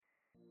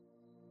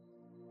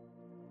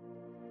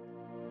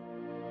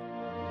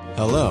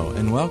Hello,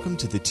 and welcome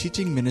to the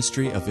teaching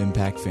ministry of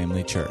Impact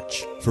Family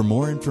Church. For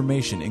more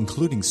information,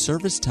 including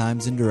service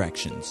times and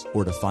directions,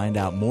 or to find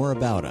out more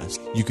about us,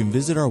 you can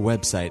visit our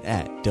website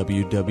at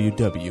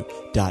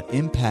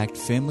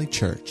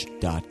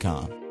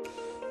www.impactfamilychurch.com.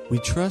 We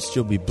trust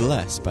you'll be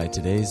blessed by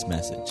today's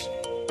message.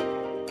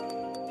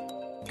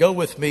 Go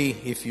with me,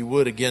 if you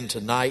would, again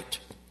tonight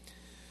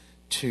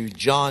to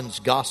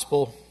John's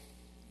Gospel.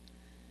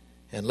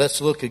 And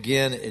let's look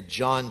again at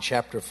John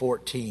chapter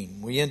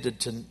 14. We ended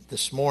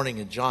this morning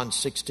in John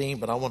 16,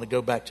 but I want to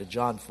go back to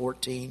John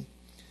 14.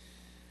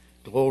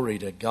 Glory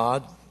to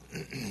God.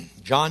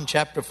 John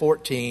chapter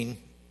 14,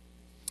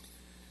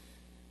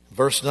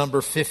 verse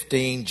number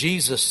 15.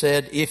 Jesus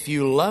said, "If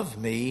you love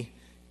me,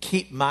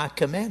 keep my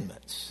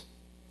commandments."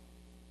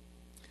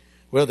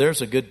 Well,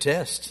 there's a good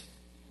test.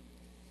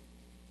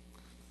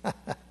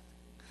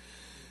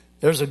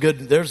 There's a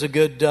good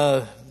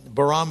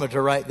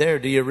barometer right there.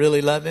 Do you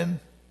really love him?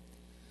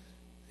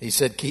 He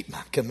said, keep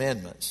my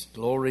commandments.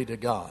 Glory to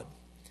God.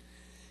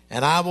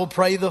 And I will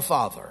pray the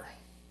Father,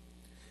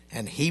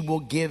 and he will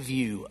give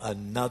you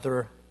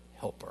another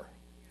helper.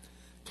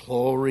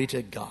 Glory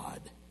to God.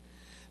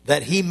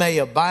 That he may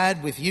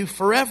abide with you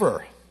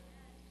forever.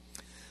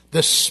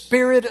 The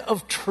Spirit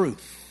of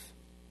truth.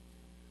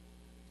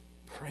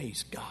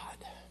 Praise God.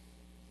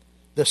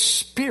 The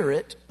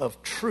Spirit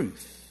of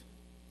truth,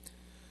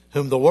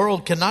 whom the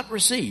world cannot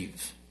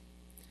receive,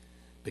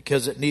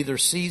 because it neither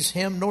sees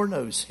him nor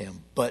knows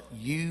him, but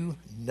you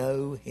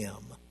know him.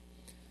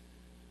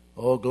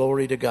 Oh,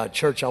 glory to God.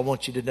 Church, I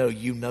want you to know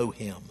you know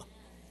him.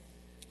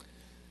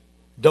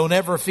 Don't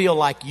ever feel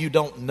like you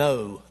don't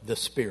know the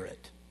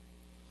Spirit.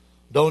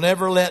 Don't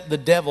ever let the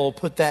devil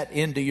put that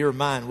into your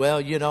mind. Well,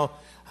 you know,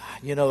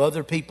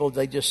 other people,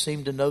 they just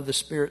seem to know the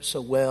Spirit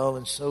so well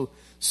and so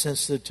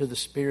sensitive to the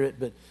Spirit,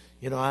 but,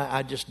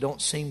 I just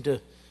don't seem to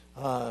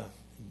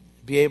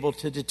be able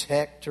to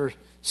detect or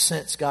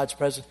sense God's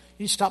presence.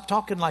 You stop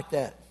talking like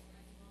that.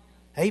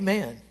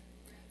 Amen.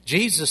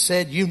 Jesus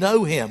said, you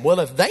know him. Well,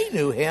 if they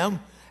knew him,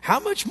 how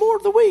much more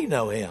do we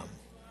know him?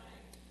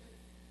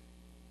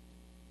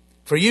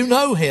 For you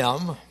know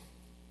him,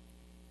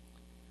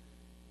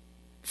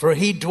 for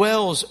he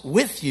dwells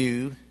with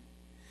you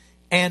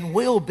and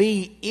will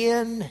be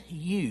in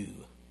you.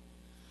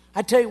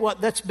 I tell you what,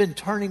 that's been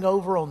turning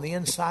over on the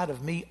inside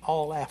of me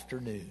all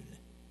afternoon.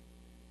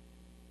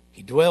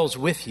 He dwells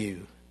with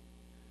you,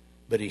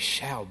 but he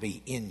shall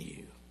be in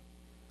you.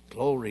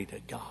 Glory to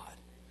God.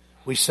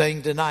 We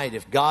sang tonight,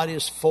 if God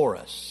is for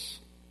us,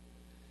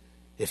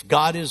 if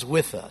God is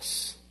with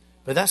us.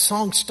 But that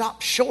song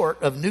stopped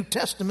short of New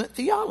Testament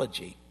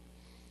theology.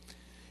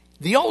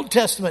 The Old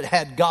Testament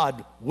had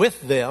God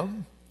with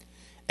them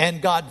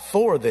and God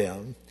for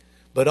them,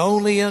 but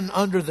only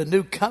under the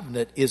new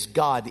covenant is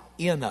God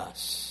in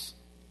us.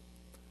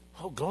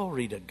 Oh,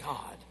 glory to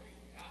God.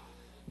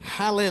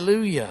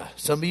 Hallelujah.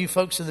 Some of you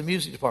folks in the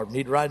music department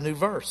need to write a new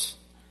verse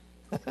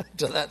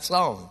to that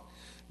song.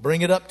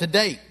 Bring it up to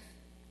date.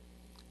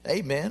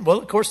 Amen. Well,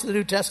 of course, the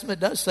New Testament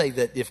does say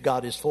that if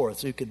God is for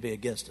us, who can be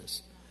against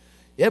us?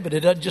 Yeah, but it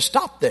doesn't just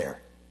stop there.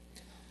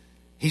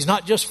 He's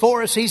not just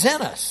for us, he's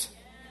in us.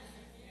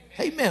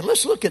 Amen.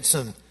 Let's look at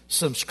some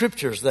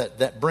scriptures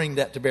that bring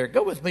that to bear.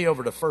 Go with me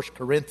over to 1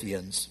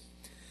 Corinthians,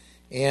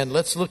 and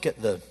let's look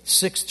at the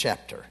 6th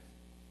chapter.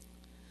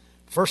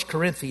 1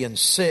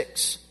 Corinthians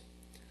 6,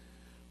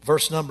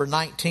 verse number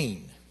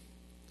 19.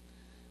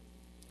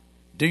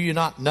 Do you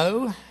not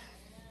know?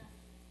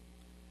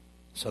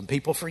 Some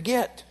people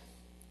forget.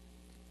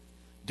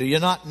 Do you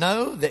not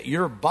know that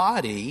your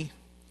body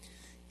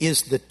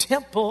is the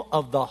temple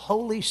of the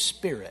Holy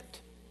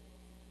Spirit?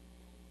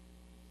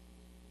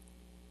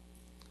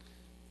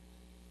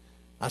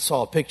 I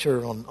saw a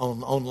picture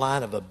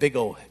online of a big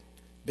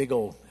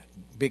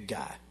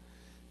guy.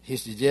 He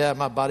said, yeah,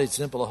 my body's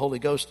the temple of the Holy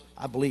Ghost.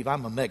 I believe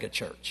I'm a mega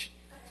church.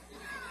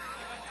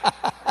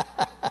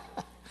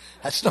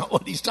 That's not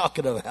what he's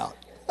talking about.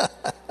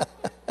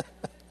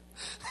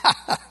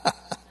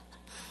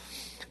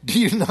 Do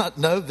you not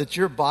know that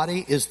your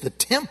body is the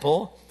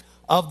temple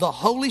of the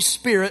Holy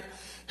Spirit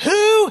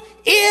who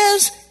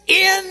is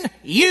in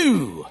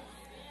you?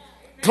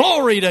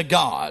 Glory to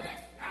God.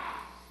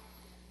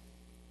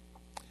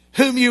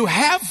 Whom you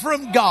have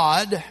from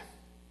God,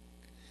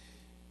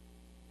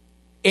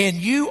 and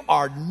you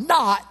are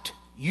not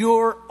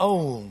your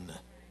own.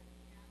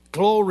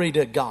 Glory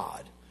to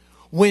God.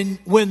 When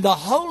the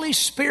Holy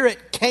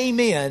Spirit came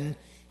in,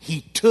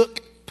 he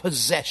took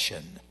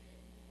possession.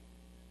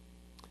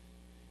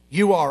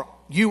 You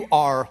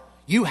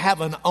have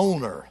an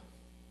owner.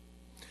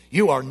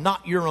 You are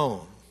not your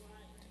own.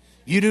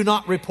 You do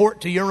not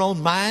report to your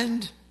own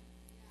mind.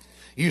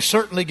 You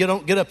certainly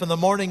don't get up in the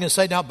morning and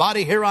say, now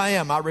body, here I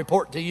am. I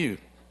report to you.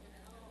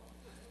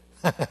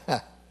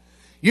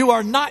 You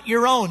are not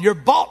your own. You're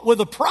bought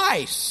with a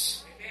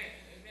price,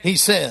 he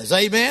says.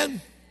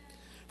 Amen.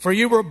 For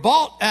you were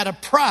bought at a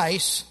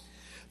price.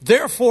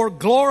 Therefore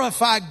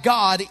glorify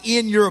God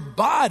in your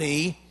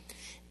body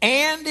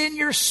and in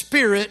your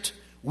spirit,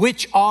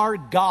 which are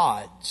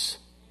God's.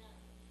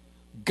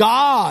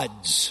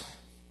 God's.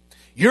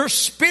 Your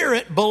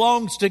spirit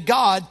belongs to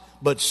God,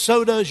 but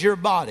so does your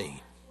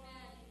body.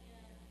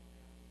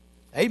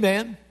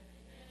 Amen.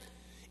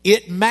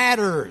 It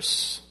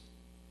matters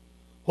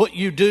what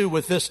you do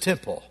with this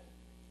temple,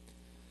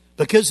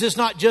 because it's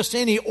not just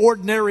any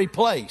ordinary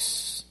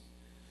place.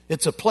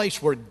 It's a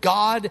place where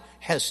God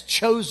has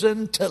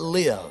chosen to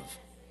live.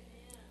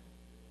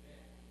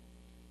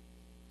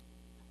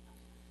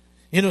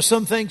 You know,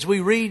 some things we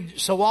read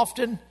so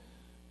often,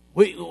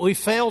 we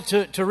fail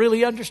to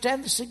really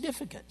understand the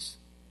significance.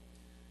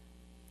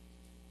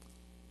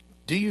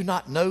 Do you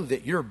not know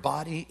that your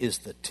body is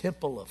the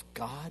temple of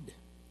God?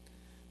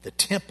 The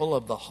temple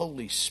of the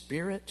Holy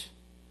Spirit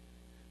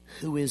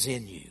who is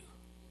in you.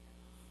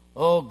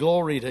 Oh,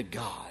 glory to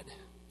God.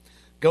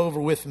 Go over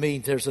with me.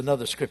 There's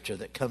another scripture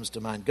that comes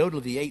to mind. Go to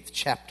the 8th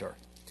chapter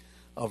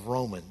of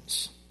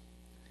Romans.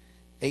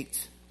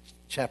 8th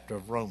chapter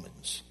of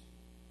Romans.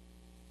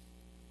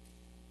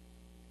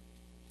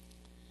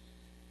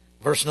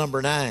 Verse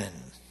number 9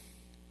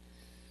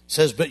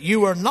 says, but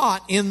you are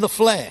not in the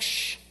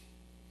flesh.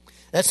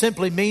 That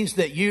simply means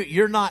that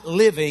you're not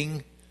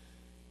living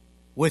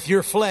with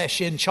your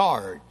flesh in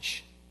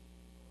charge.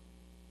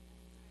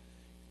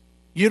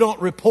 You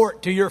don't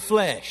report to your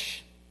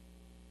flesh.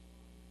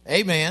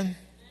 Amen.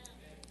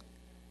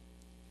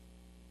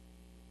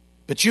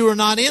 But you are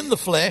not in the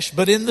flesh,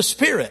 but in the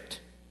Spirit.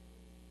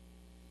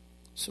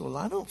 So, well,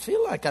 I don't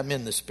feel like I'm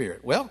in the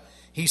Spirit. Well,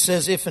 he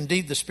says, if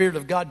indeed the Spirit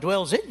of God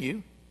dwells in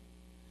you,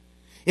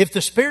 if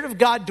the Spirit of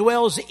God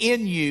dwells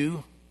in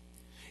you,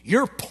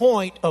 your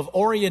point of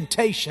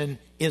orientation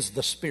is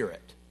the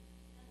Spirit.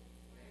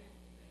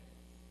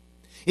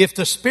 If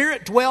the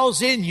Spirit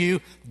dwells in you,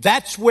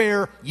 that's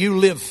where you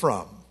live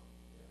from.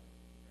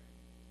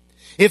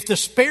 If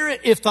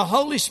the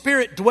Holy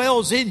Spirit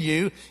dwells in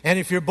you, and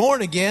if you're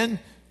born again,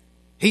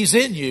 He's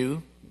in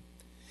you.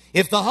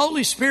 If the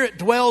Holy Spirit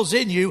dwells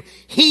in you,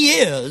 He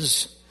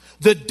is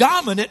the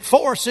dominant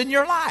force in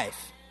your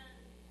life.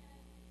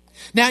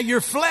 Now,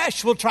 your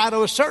flesh will try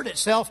to assert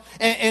itself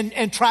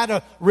and try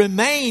to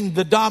remain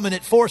the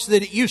dominant force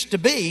that it used to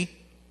be.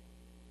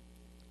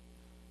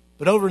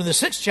 But over in the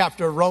 6th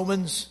chapter of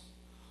Romans,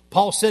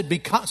 Paul said, be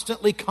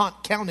constantly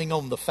counting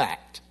on the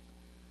fact.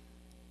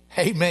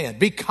 Amen.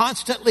 Be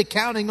constantly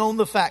counting on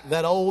the fact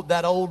that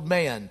old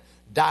man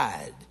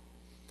died.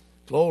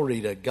 Glory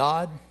to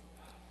God.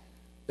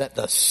 That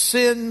the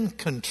sin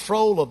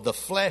control of the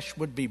flesh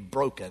would be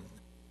broken.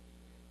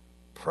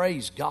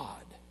 Praise God.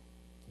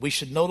 We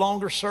should no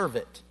longer serve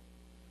it,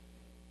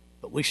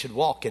 but we should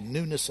walk in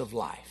newness of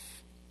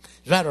life.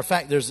 As a matter of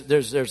fact,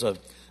 there's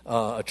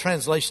a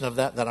translation of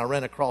that I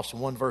ran across in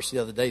one verse the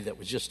other day that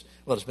was just,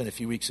 well, it's been a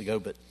few weeks ago,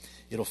 but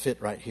it'll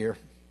fit right here.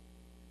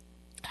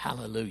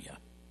 Hallelujah.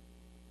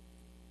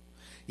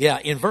 Yeah,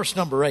 in verse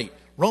number 8,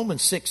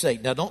 Romans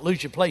 6:8. Now, don't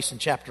lose your place in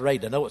chapter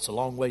 8. I know it's a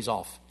long ways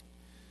off.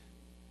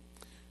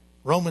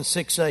 Romans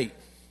 6:8.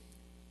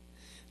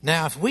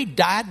 Now, if we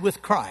died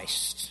with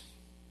Christ,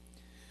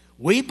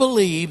 we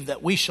believe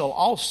that we shall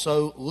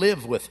also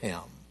live with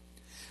Him.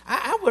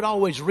 I would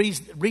always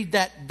read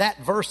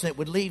that verse, and it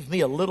would leave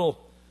me a little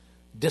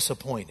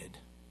disappointed.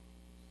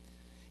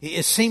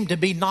 It seemed to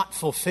be not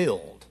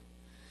fulfilled.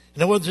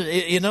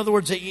 In other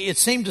words, it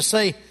seemed to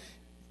say,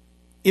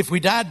 if we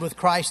died with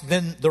Christ,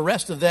 then the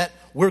rest of that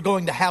we're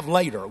going to have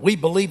later. We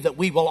believe that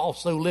we will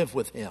also live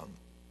with Him.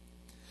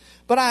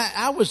 But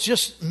I was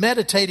just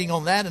meditating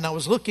on that, and I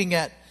was looking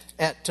at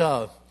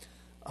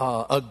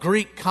a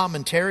Greek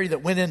commentary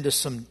that went into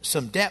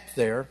some depth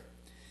there.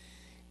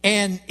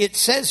 And it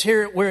says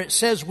here, where it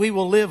says we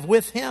will live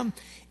with Him,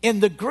 in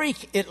the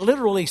Greek it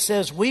literally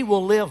says we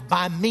will live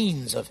by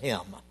means of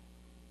Him.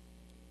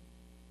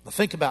 Now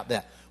think about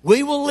that.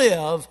 We will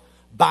live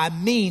by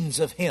means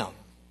of Him.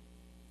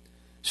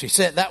 She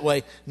said it that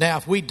way. Now,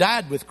 if we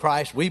died with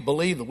Christ, we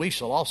believe that we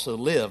shall also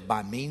live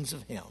by means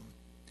of Him.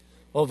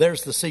 Well,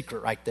 there's the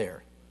secret right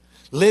there.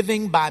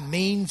 Living by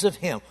means of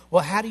Him.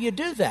 Well, how do you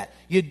do that?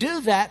 You do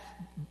that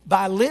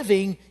by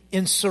living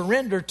in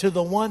surrender to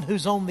the one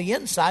who's on the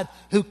inside,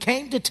 who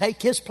came to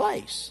take His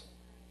place.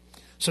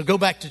 So go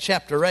back to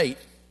chapter 8.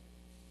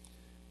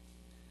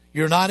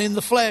 You're not in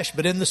the flesh,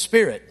 but in the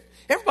Spirit.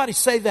 Everybody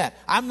say that.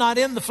 I'm not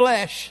in the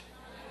flesh.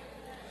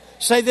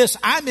 Say this,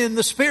 I'm in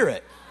the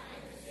Spirit.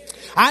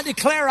 I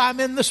declare I'm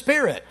in the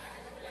Spirit.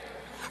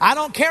 I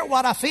don't care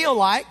what I feel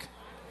like.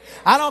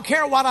 I don't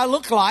care what I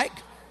look like.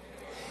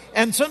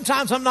 And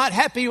sometimes I'm not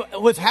happy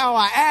with how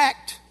I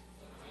act.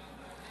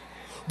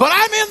 But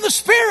I'm in the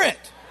Spirit.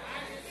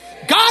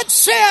 God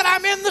said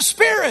I'm in the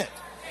Spirit.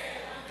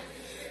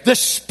 The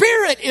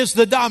Spirit is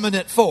the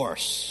dominant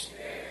force.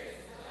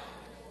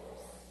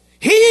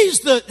 He's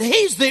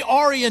the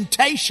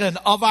orientation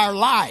of our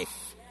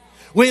life.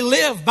 We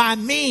live by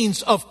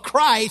means of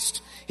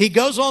Christ. He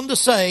goes on to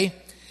say,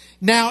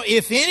 now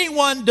if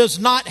anyone does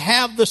not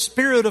have the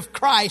Spirit of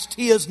Christ,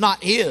 he is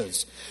not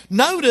His.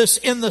 Notice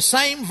in the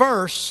same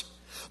verse,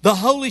 the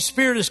Holy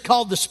Spirit is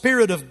called the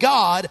Spirit of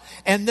God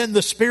and then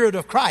the Spirit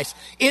of Christ.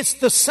 It's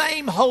the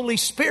same Holy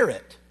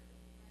Spirit.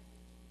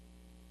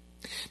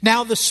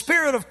 Now, the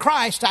Spirit of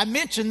Christ, I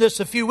mentioned this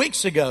a few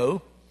weeks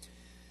ago.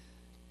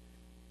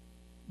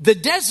 The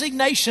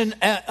designation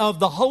of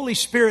the Holy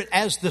Spirit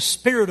as the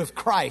Spirit of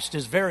Christ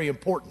is very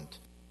important.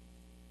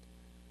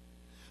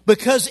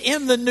 Because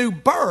in the new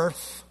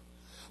birth,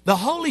 the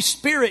Holy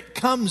Spirit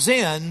comes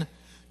in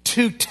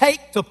to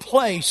take the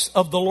place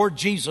of the Lord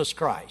Jesus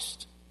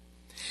Christ.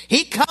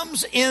 He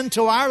comes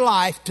into our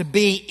life to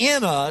be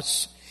in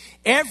us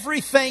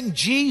everything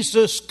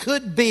Jesus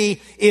could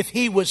be if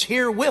He was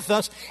here with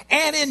us,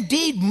 and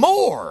indeed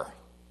more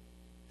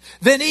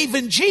than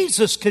even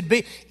Jesus could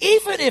be,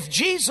 even if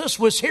Jesus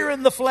was here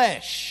in the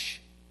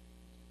flesh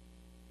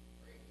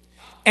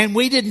and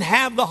we didn't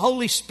have the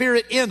Holy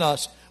Spirit in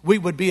us, we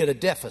would be at a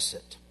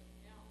deficit.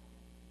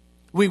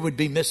 We would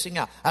be missing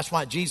out. That's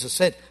why Jesus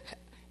said,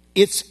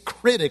 it's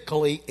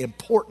critically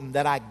important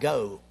that I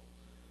go,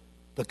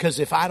 because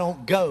if I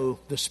don't go,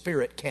 the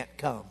Spirit can't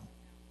come.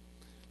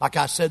 Like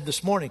I said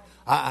this morning,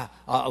 a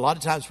lot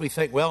of times we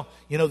think, well,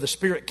 the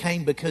Spirit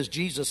came because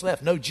Jesus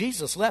left. No,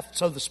 Jesus left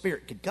so the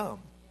Spirit could come.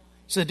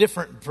 It's a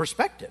different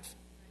perspective.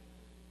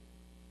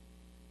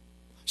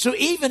 So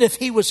even if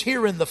He was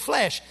here in the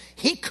flesh,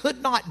 He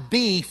could not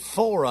be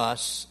for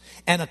us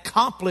and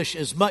accomplish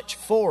as much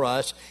for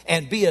us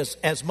and be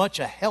as much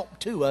a help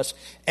to us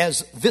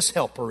as this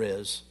helper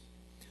is,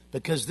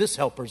 because this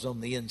helper's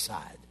on the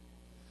inside.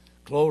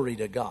 Glory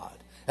to God.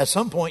 At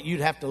some point,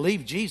 you'd have to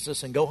leave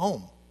Jesus and go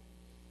home.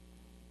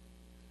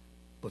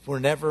 But we're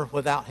never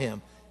without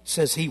Him. It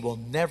says He will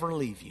never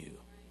leave you.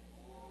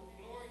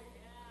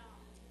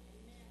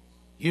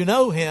 You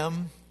know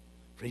Him,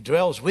 for He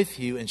dwells with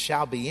you and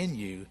shall be in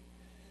you,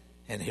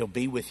 and He'll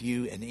be with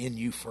you and in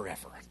you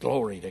forever.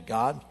 Glory to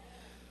God.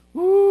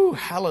 Woo,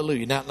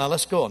 hallelujah. Now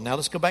let's go on. Now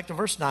let's go back to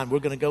verse 9. We're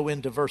going to go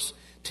into verse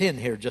 10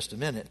 here just a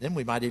minute. Then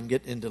we might even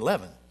get into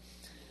 11.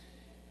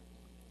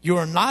 You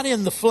are not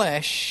in the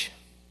flesh.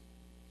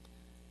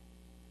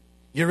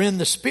 You're in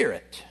the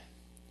Spirit.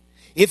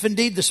 If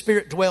indeed the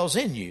Spirit dwells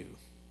in you.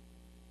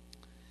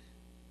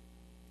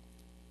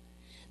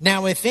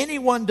 Now, if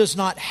anyone does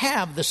not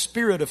have the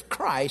Spirit of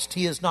Christ,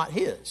 he is not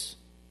His.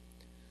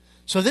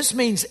 So this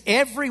means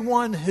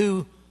everyone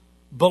who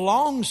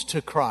belongs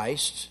to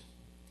Christ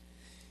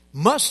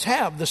must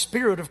have the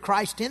Spirit of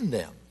Christ in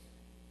them.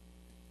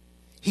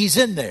 He's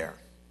in there.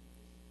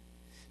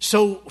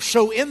 So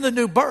in the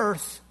new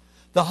birth,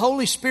 the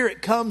Holy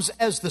Spirit comes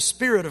as the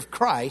Spirit of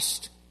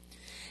Christ.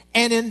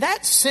 And in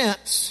that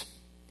sense,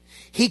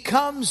 He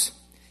comes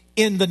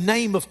in the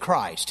name of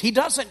Christ. He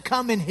doesn't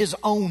come in His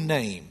own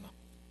name.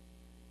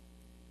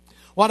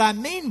 What I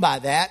mean by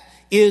that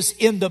is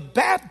in the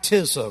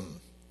baptism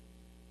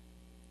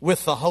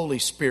with the Holy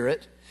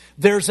Spirit,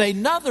 there's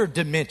another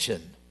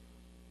dimension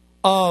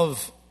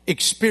of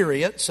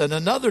experience and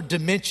another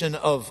dimension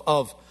of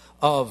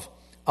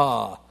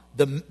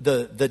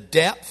the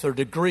depth or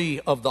degree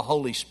of the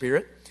Holy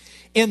Spirit.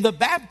 In the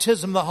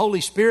baptism of the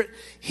Holy Spirit,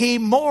 He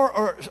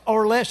more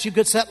or less, you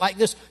could say it like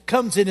this,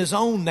 comes in His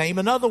own name.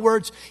 In other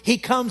words, He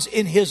comes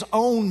in His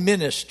own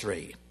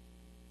ministry.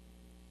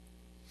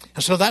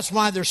 And so that's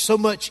why there's so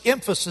much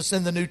emphasis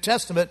in the New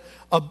Testament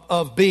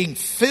of being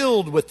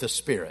filled with the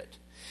Spirit.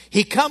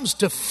 He comes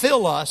to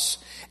fill us,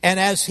 and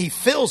as He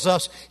fills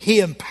us, He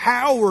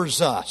empowers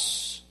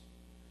us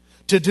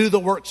to do the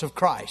works of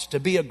Christ, to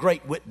be a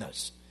great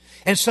witness.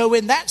 And so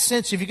in that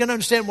sense, if you're going to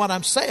understand what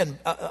I'm saying,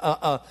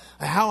 how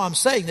I'm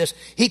saying this,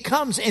 He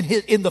comes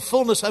in the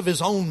fullness of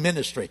His own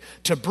ministry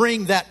to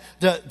bring that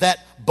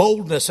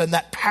boldness and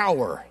that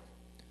power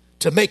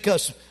to make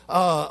us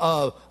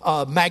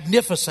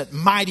magnificent,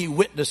 mighty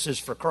witnesses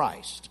for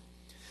Christ.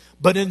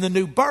 But in the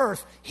new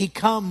birth, He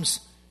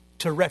comes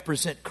to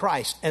represent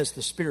Christ as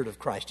the Spirit of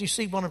Christ. Do you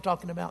see what I'm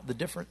talking about? The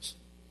difference?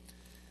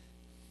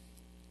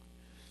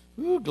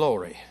 Ooh,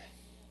 glory.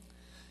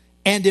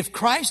 And if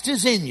Christ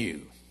is in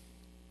you.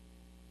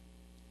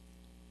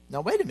 Now,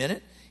 wait a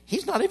minute.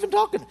 He's not even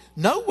talking.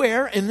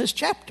 Nowhere in this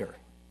chapter.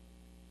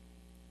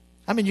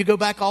 I mean, you go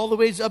back all the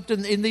way up to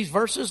in these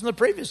verses in the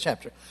previous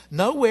chapter.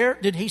 Nowhere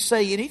did He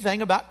say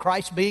anything about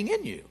Christ being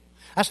in you.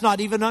 That's not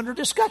even under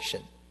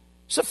discussion.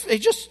 So it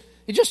just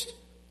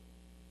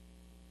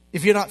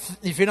if you're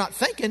not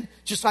thinking,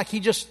 just like He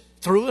just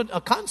threw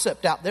a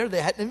concept out there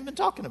they hadn't even been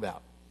talking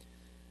about.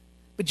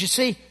 But you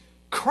see,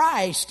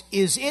 Christ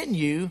is in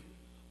you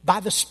by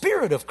the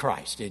Spirit of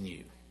Christ in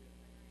you.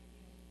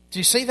 Do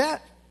you see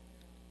that?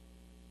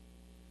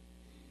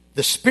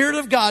 The Spirit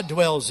of God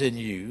dwells in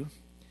you.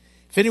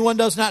 If anyone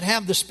does not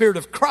have the Spirit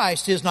of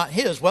Christ, he is not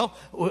His. Well,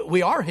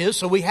 we are His,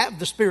 so we have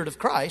the Spirit of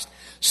Christ.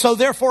 So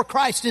therefore,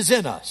 Christ is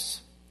in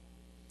us.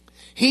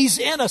 He's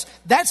in us.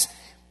 That's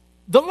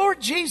the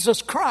Lord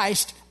Jesus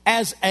Christ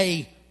as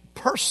a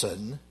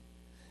person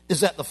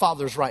is at the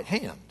Father's right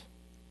hand.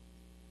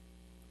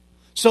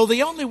 So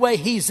the only way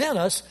He's in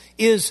us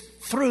is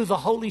through the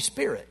Holy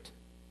Spirit.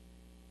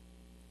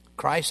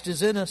 Christ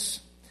is in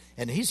us,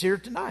 and He's here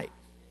tonight.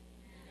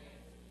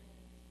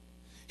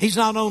 He's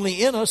not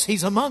only in us,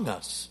 He's among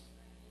us.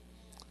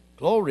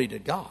 Glory to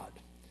God.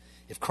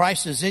 If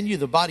Christ is in you,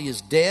 the body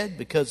is dead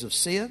because of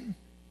sin.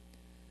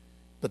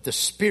 but the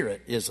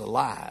Spirit is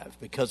alive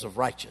because of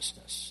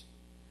righteousness.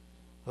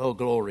 Oh,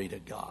 glory to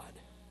God.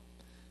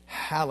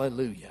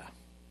 Hallelujah.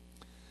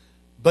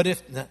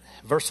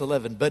 Verse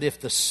 11, but if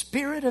the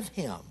Spirit of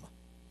Him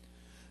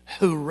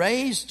who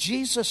raised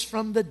Jesus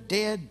from the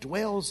dead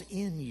dwells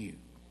in you,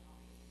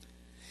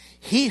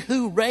 He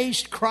who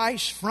raised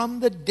Christ from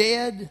the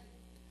dead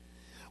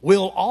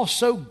will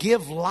also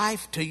give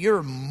life to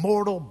your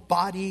mortal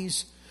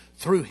bodies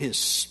through His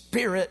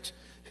Spirit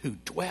who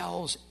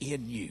dwells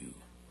in you.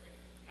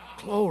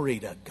 Glory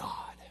to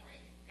God.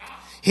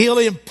 He'll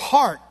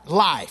impart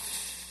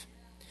life.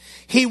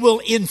 He will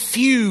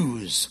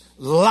infuse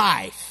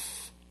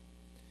life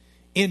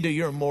into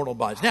your mortal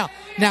bodies.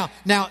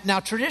 Now,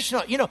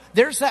 traditional,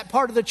 there's that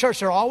part of the church.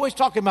 They're always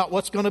talking about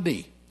what's going to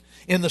be.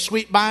 In the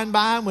sweet by and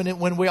by,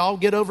 when we all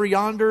get over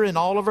yonder and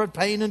all of our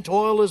pain and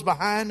toil is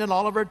behind and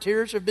all of our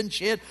tears have been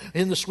shed,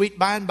 in the sweet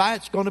by and by,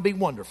 it's going to be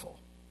wonderful.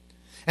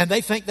 And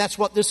they think that's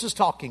what this is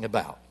talking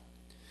about.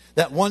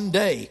 That one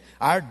day,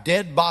 our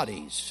dead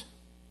bodies,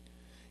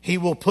 He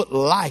will put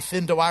life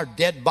into our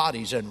dead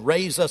bodies and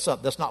raise us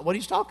up. That's not what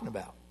He's talking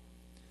about.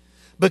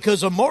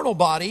 Because a mortal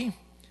body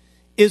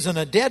isn't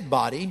a dead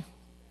body.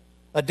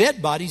 A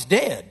dead body's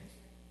dead.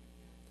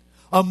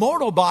 A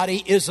mortal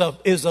body is a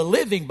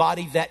living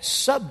body that's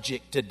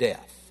subject to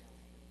death.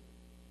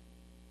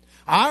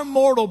 Our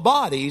mortal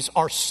bodies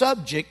are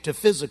subject to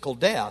physical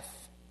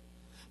death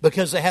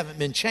because they haven't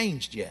been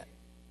changed yet.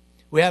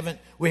 We haven't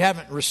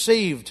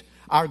received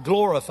our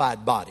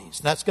glorified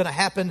bodies. That's going to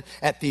happen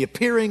at the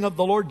appearing of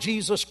the Lord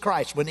Jesus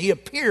Christ. When He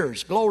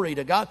appears, glory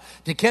to God,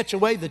 to catch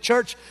away the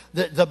church,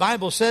 the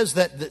Bible says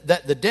that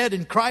the dead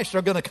in Christ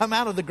are going to come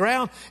out of the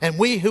ground, and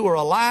we who are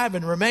alive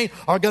and remain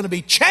are going to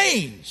be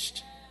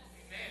changed.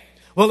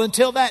 Well,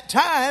 until that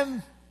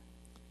time,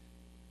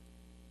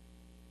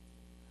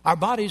 our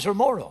bodies are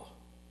mortal.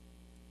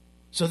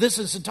 So this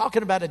isn't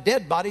talking about a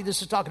dead body.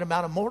 This is talking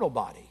about a mortal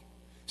body.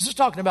 This is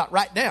talking about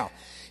right now.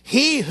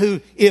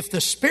 If the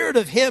Spirit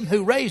of Him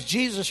who raised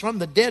Jesus from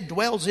the dead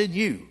dwells in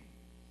you.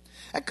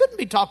 That couldn't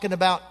be talking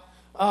about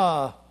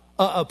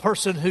a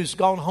person who's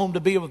gone home to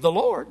be with the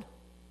Lord.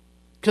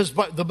 Because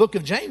the book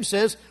of James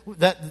says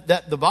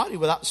that the body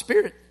without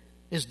spirit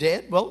is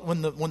dead. Well,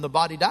 when the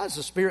body dies,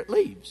 the spirit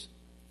leaves.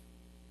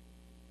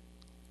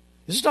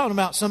 This is talking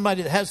about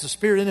somebody that has the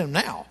Spirit in him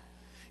now.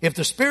 If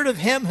the Spirit of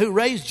Him who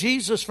raised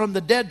Jesus from the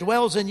dead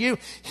dwells in you,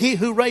 He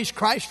who raised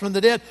Christ from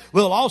the dead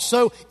will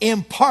also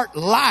impart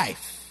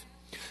life.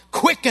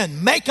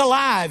 Quicken, make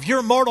alive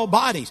your mortal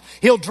bodies.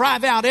 He'll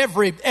drive out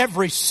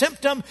every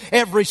symptom,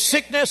 every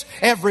sickness,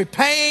 every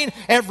pain,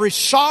 every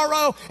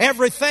sorrow,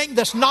 everything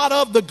that's not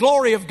of the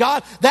glory of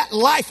God. That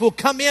life will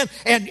come in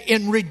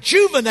and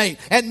rejuvenate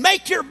and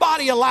make your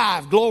body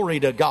alive. Glory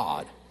to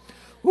God.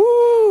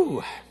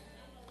 Woo!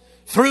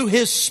 Through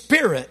His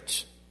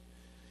Spirit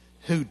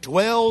who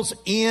dwells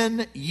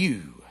in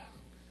you.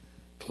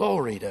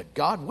 Glory to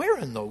God. Where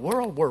in the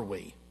world were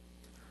we?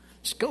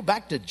 Let's go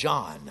back to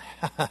John.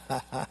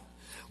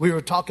 We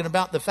were talking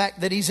about the fact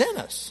that He's in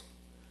us.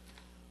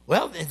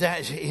 Well,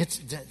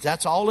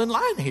 that's all in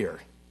line here.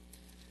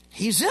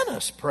 He's in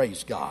us,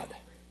 praise God.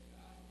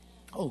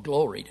 Oh,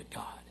 glory to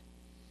God.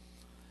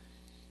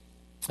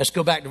 Let's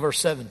go back to verse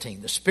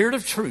 17. The Spirit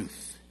of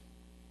truth.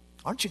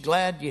 Aren't you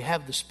glad you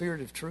have the Spirit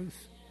of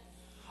truth?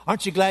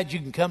 Aren't you glad you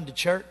can come to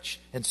church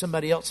and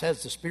somebody else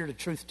has the Spirit of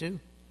truth too?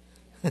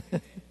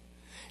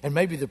 And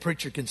maybe the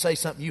preacher can say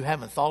something you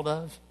haven't thought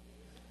of.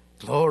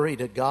 Glory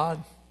to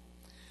God.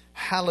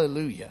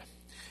 Hallelujah.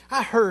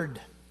 I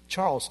heard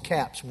Charles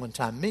Capps one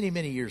time, many,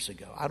 many years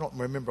ago. I don't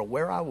remember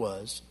where I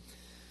was,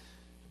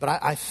 but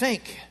I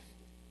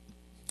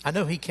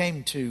know he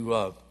came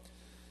to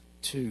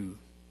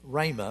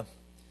Rhema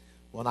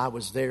when I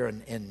was there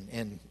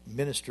and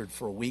ministered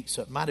for a week,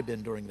 so it might have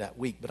been during that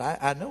week. But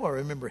I know I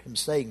remember him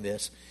saying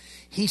this.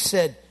 He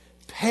said,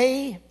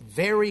 pay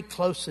very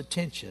close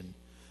attention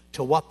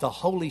to what the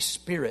Holy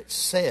Spirit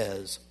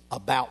says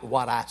about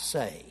what I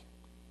say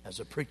as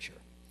a preacher.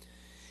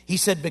 He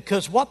said,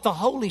 because what the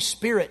Holy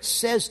Spirit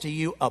says to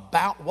you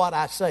about what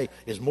I say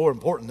is more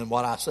important than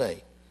what I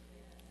say.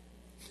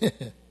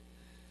 And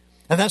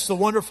that's the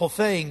wonderful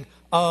thing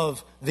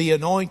of the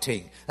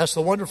anointing. That's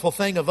the wonderful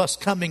thing of us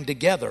coming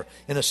together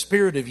in a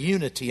spirit of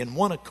unity and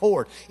one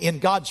accord in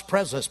God's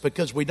presence,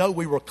 because we know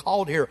we were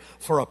called here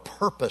for a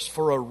purpose,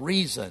 for a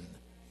reason,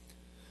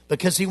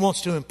 because He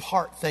wants to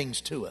impart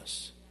things to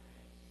us.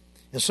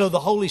 And so the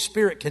Holy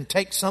Spirit can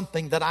take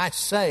something that I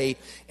say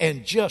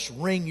and just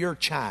ring your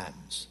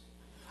chimes.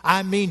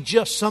 I mean,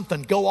 just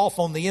something go off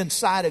on the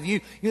inside of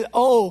you.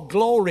 Oh,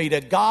 glory to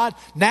God.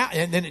 Now,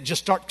 and then it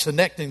just starts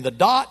connecting the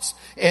dots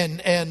and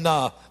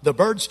the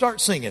birds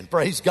start singing.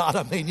 Praise God.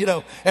 I mean,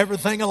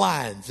 everything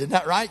aligns. Isn't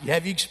that right?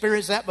 Have you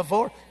experienced that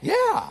before?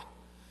 Yeah.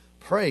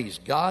 Praise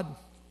God.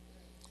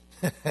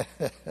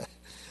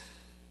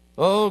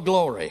 Oh,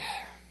 glory.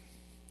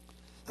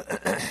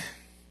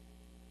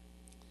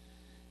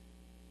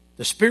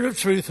 The Spirit of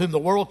truth, whom the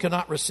world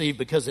cannot receive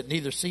because it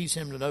neither sees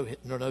Him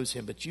nor knows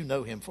Him, but you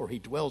know Him, for He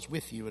dwells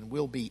with you and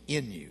will be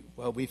in you.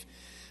 Well,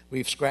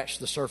 We've scratched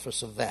the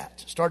surface of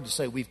that. Started to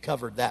say we've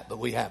covered that, but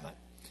we haven't.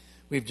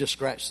 We've just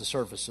scratched the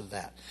surface of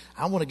that.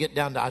 I want to get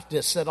down to, I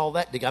just said all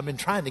that. I've been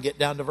trying to get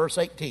down to verse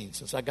 18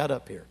 since I got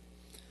up here.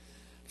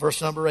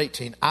 Verse number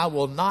 18, I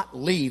will not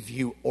leave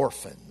you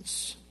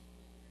orphans.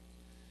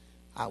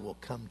 I will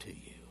come to you.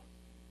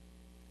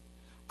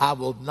 I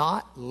will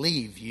not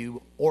leave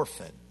you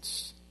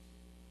orphans.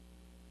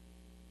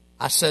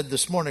 I said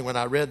this morning when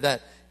I read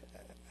that,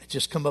 it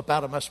just come up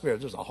out of my spirit.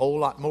 There's a whole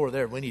lot more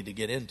there we need to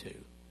get into.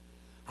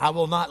 I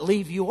will not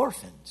leave you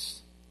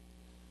orphans.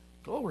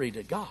 Glory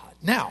to God.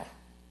 Now,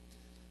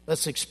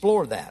 let's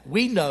explore that.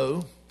 We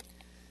know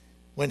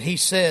when he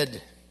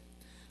said,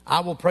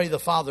 I will pray the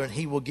Father and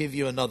he will give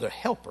you another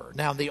helper.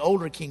 Now, the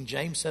older King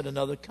James said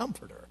another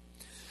comforter.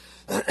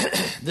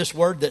 This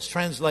word that's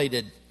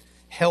translated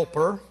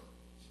helper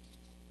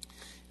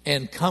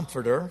and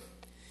comforter,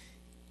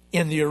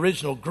 in the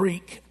original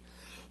Greek,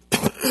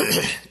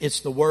 it's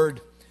the word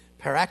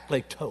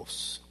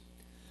parakletos.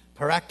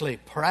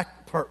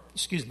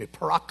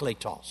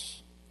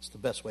 Parakletos. It's the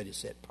best way to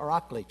say it.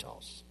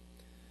 Parakletos.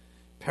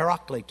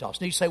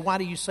 Parakletos. Now you say, why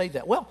do you say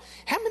that? Well,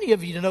 how many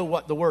of you know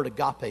what the word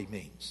agape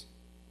means?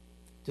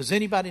 Does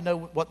anybody know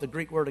what the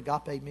Greek word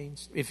agape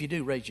means? If you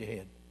do, raise your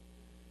hand.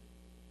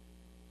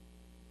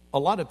 A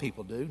lot of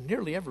people do,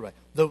 nearly everybody.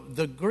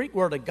 The Greek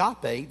word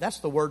agape, that's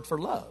the word for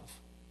love.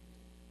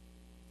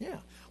 Yeah.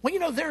 Well, you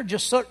know, there are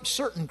just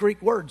certain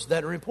Greek words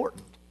that are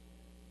important.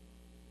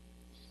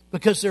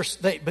 Because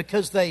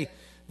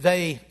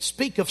they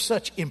speak of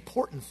such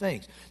important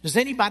things. Does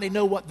anybody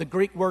know what the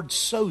Greek word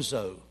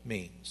sozo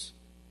means?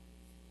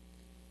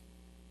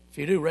 If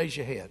you do, raise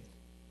your hand.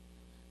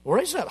 Well,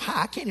 raise it up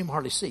high. I can't even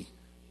hardly see.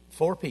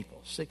 4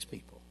 people, 6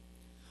 people.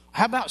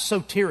 How about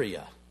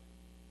soteria?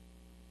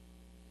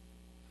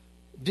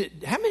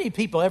 How many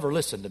people ever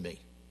listen to me?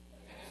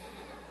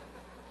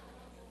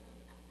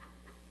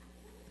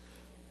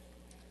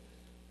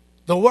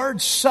 The word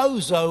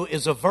sozo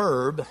is a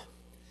verb,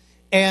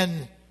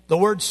 and the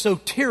word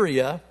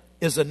soteria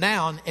is a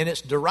noun, and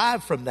it's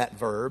derived from that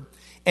verb,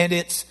 and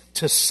it's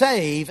to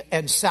save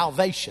and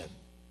salvation.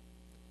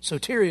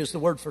 Soteria is the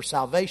word for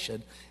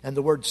salvation, and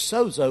the word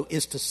sozo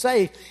is to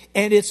save,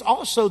 and it's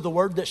also the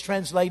word that's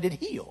translated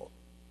heal.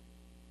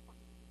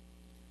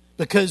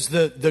 Because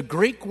the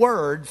Greek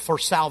word for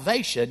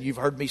salvation, you've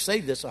heard me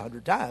say this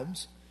 100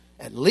 times,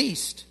 at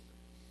least,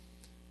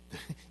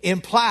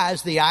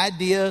 implies the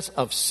ideas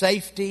of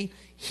safety,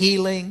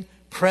 healing,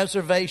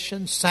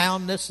 preservation,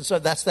 soundness. And so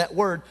that's that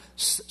word,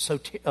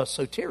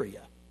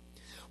 soteria.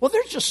 Well,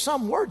 there's just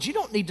some words. You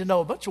don't need to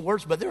know a bunch of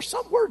words, but there's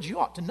some words you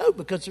ought to know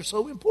because they're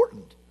so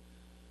important.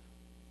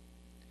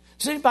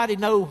 Does anybody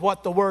know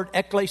what the word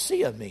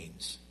ecclesia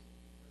means?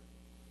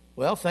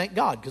 Well, thank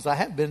God, because I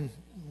have been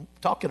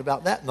talking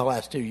about that in the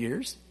last 2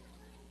 years.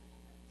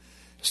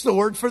 It's the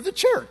word for the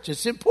church.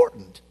 It's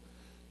important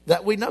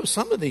that we know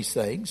some of these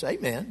things.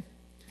 Amen.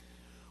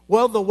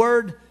 Well, the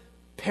word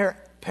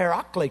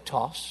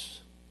parakletos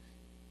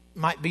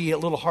might be a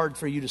little hard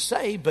for you to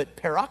say, but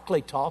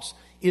parakletos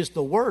is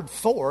the word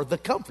for the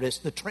comfort.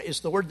 It's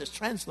the word that's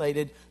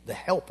translated the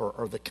helper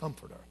or the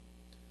comforter.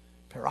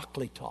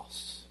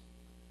 Parakletos.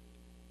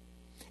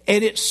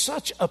 And it's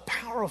such a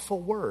powerful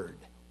word.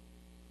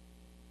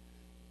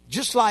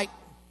 Just like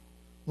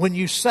when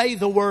you say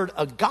the word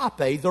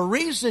agape, the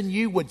reason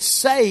you would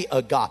say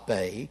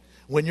agape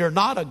when you're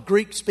not a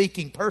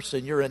Greek-speaking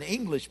person, you're an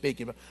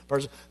English-speaking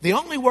person, the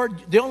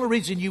only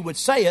reason you would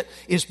say it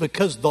is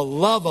because the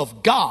love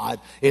of God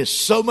is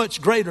so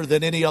much greater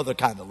than any other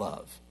kind of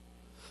love.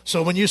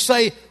 So when you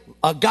say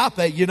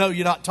agape, you know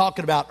you're not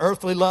talking about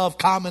earthly love,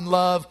 common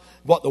love,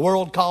 what the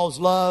world calls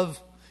love.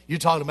 You're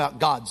talking about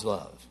God's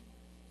love.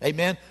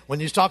 Amen. When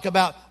you talk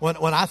about,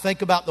 when I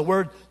think about the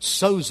word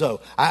sozo,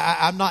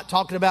 I'm not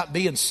talking about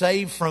being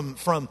saved from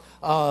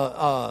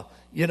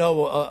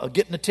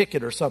getting a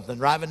ticket or something,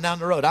 driving down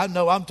the road. I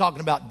know I'm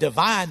talking about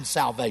divine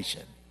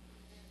salvation,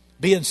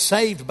 being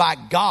saved by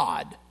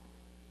God.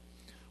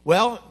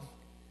 Well,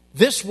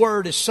 this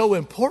word is so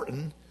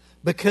important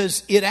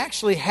because it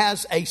actually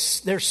has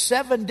there's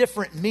 7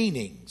 different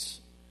meanings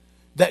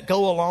that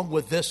go along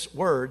with this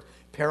word,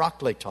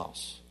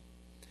 parakletos.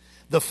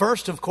 The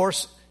first, of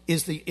course,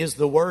 is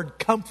the word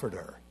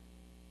comforter.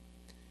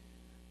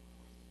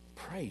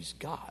 Praise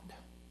God.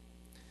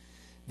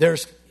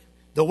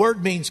 The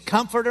word means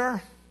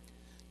comforter,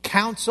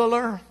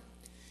 counselor,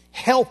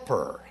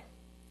 helper,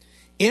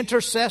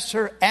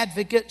 intercessor,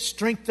 advocate,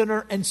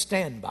 strengthener, and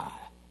standby.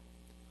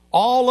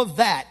 All of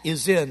that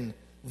is in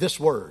this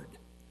word.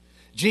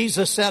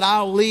 Jesus said,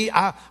 I'll leave,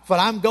 but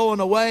I'm going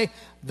away.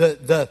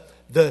 The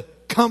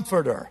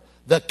comforter,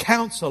 the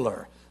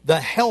counselor,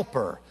 the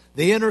helper,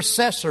 the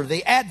intercessor,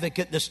 the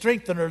advocate, the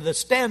strengthener, the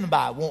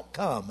standby won't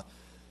come.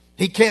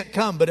 He can't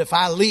come, but if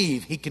I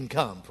leave, he can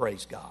come.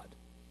 Praise God.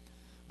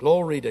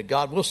 Glory to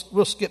God.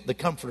 We'll skip the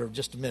comforter in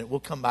just a minute.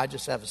 We'll come by. I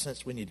just have a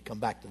sense we need to come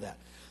back to that.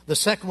 The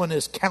second one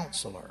is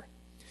counselor.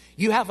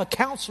 You have a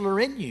counselor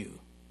in you.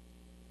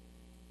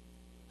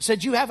 I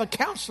said you have a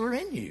counselor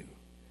in you.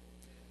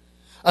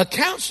 A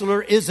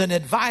counselor is an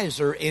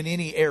advisor in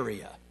any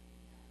area.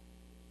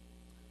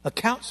 A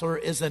counselor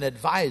is an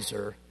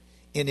advisor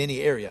in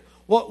any area.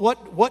 What's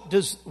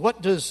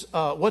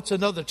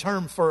another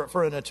term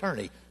for an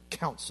attorney?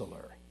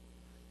 Counselor.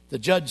 The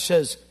judge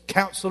says,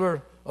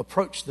 "Counselor,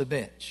 approach the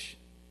bench."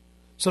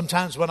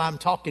 Sometimes when I'm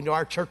talking to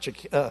our church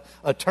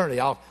attorney,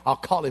 I'll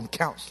call him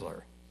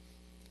counselor,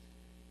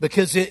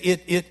 because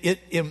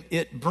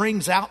it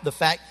brings out the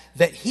fact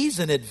that he's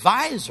an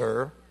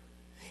advisor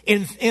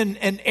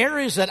in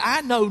areas that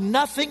I know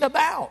nothing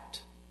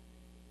about.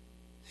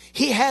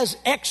 He has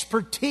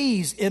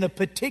expertise in a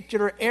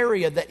particular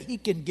area that he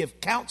can give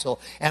counsel,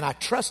 and I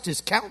trust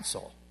his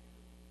counsel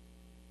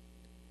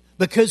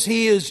because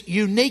he is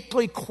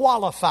uniquely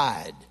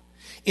qualified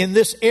in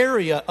this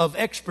area of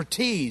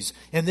expertise,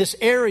 in this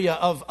area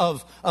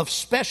of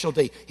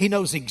specialty. He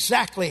knows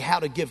exactly how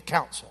to give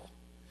counsel.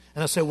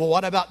 And I say, well,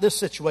 what about this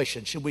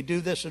situation? Should we do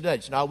this or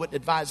that? No, I wouldn't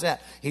advise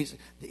that. He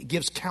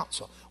gives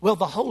counsel. Well,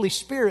 the Holy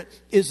Spirit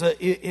is an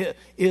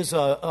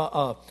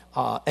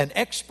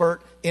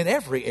expert in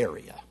every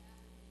area.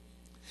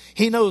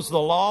 He knows the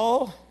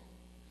law.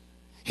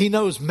 He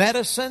knows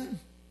medicine.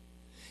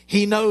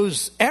 He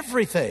knows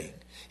everything.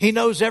 He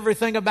knows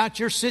everything about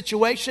your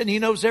situation. He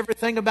knows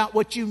everything about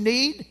what you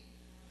need.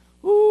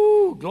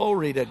 Ooh,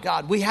 glory to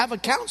God. We have a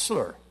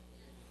counselor.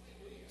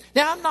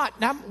 Now,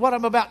 what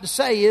I'm about to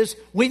say is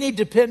we need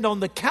to depend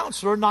on the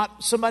counselor,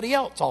 not somebody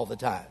else all the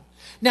time.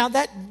 Now,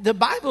 that the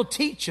Bible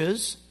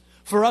teaches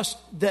for us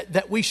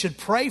that we should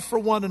pray for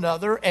one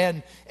another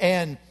and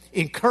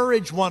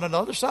encourage one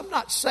another. So I'm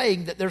not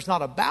saying that there's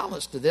not a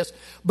balance to this,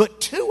 but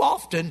too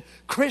often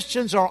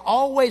Christians are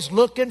always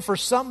looking for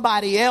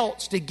somebody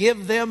else to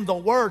give them the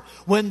word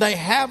when they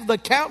have the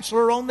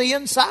counselor on the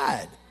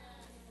inside.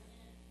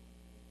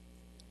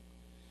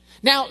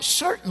 Now,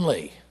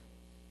 certainly,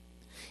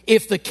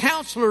 if the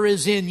counselor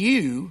is in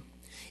you,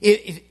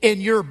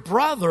 and your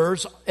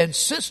brothers and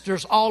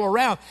sisters all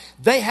around,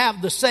 they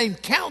have the same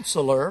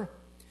counselor,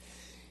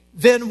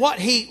 then what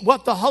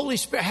the Holy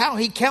Spirit, how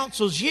he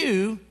counsels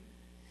you,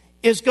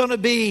 is going to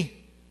be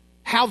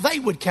how they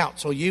would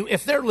counsel you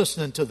if they're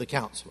listening to the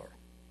counselor.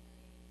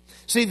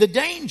 See, the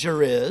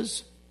danger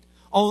is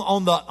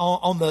on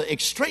the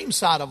extreme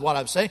side of what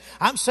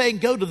I'm saying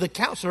go to the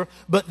counselor,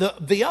 but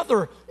the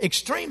other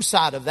extreme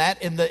side of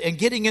that and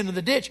getting into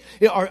the ditch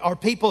are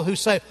people who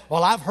say,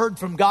 well, I've heard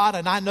from God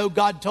and I know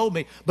God told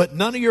me, but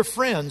none of your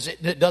friends,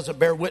 it doesn't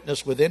bear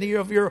witness with any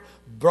of your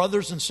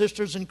brothers and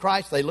sisters in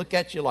Christ. They look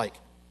at you like,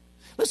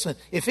 listen,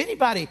 if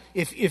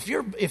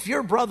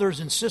your brothers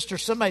and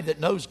sisters, somebody that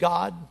knows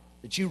God,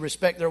 that you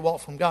respect their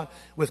walk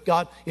with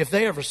God, if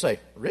they ever say,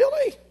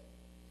 really?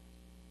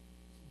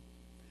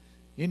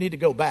 You need to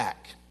go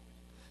back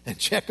and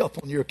check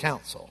up on your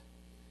counsel.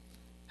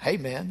 Hey,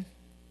 man,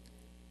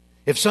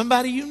 if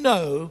somebody you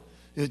know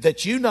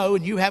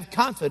and you have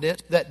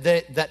confidence that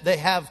they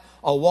have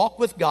a walk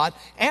with God,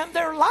 and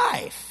their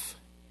life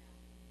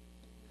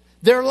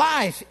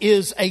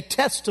is a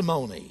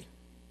testimony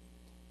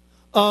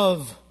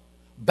of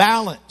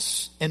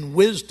balance and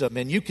wisdom,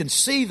 and you can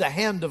see the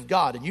hand of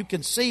God, and you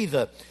can see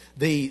the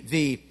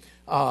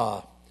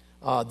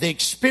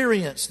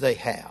experience they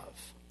have,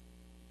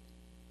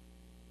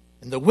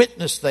 and the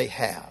witness they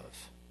have,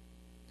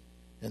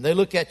 and they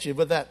look at you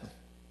with that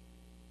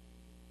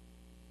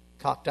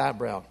cocked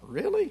eyebrow.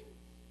 Really?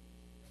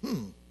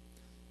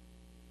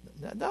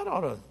 That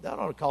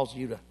ought to cause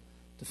you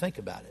to think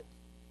about it.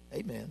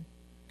 Amen.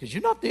 Because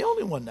you're not the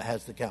only one that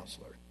has the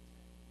counselor.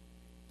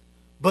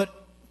 But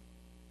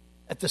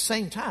at the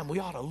same time, we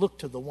ought to look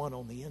to the one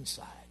on the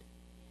inside.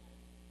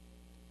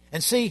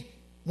 And see,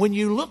 when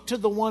you look to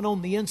the one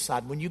on the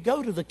inside, when you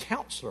go to the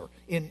counselor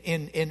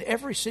in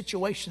every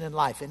situation in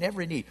life, in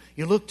every need,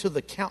 you look to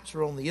the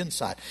counselor on the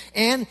inside.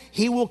 And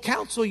he will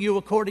counsel you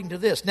according to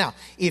this. Now,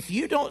 if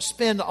you don't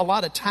spend a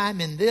lot of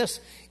time in this,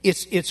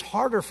 it's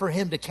harder for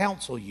him to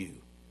counsel you.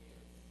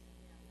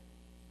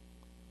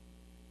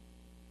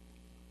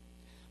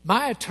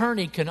 My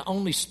attorney can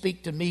only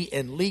speak to me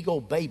in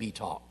legal baby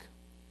talk.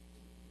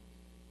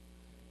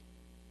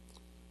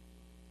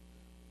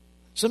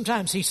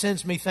 Sometimes he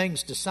sends me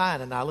things to sign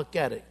and I look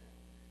at it.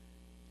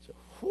 So,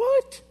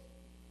 what?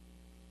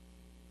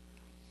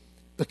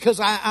 Because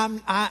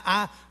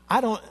I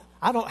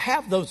don't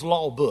have those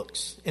law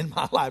books in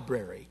my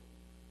library.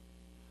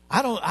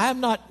 I'm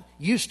not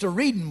used to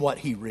reading what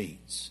he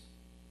reads.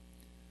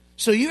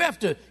 So you have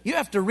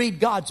to read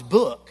God's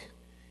book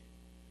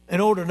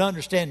in order to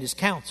understand his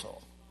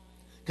counsel.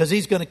 Because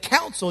he's going to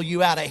counsel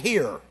you out of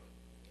here.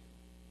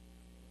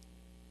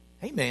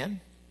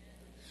 Amen.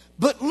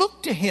 But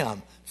look to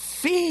him.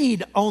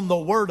 Feed on the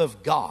Word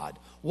of God.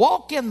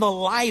 Walk in the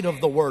light of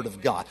the Word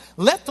of God.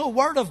 Let the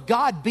Word of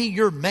God be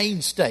your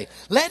mainstay.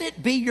 Let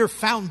it be your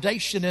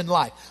foundation in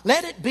life.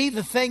 Let it be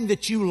the thing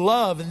that you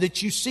love and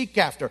that you seek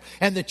after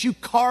and that you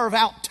carve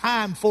out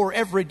time for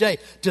every day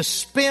to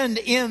spend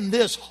in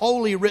this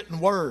holy written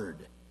Word.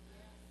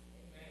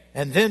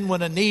 And then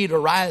when a need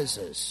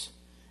arises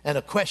and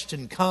a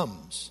question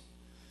comes,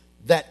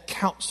 that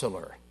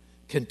counselor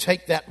can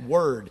take that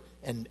Word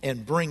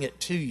and bring it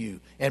to you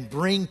and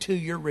bring to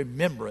your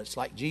remembrance,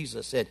 like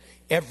Jesus said,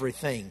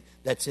 everything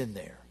that's in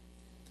there.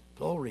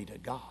 Glory to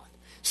God.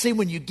 See,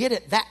 when you get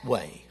it that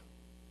way,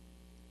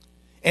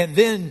 and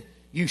then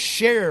you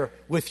share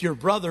with your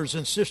brothers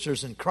and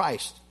sisters in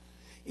Christ,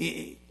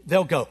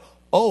 they'll go,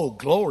 oh,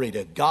 glory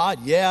to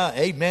God. Yeah,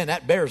 amen.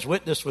 That bears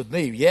witness with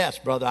me. Yes,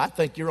 brother, I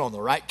think you're on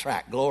the right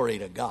track. Glory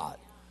to God.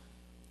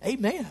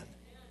 Amen.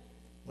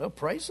 Well,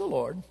 praise the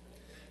Lord.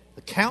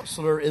 The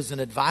counselor is an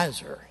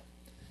advisor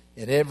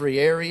in every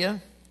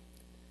area.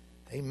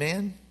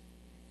 Amen.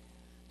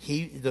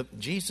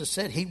 Jesus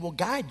said he will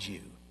guide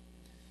you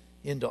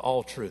into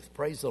all truth.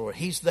 Praise the Lord.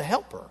 He's the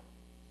helper.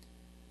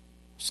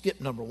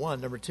 Skip number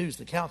 1. Number 2 is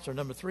the counselor.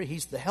 Number 3,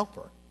 he's the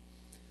helper.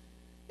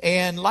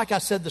 And like I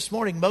said this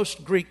morning,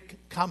 most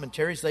Greek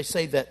commentaries, they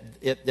say that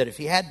if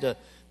he had to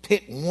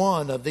pick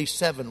one of these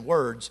 7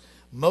 words,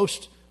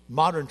 most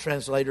modern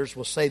translators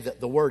will say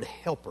that the word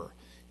helper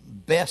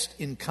best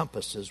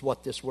encompasses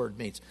what this word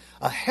means.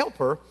 A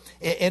helper,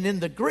 and in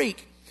the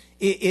Greek,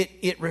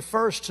 it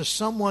refers to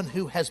someone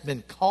who has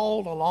been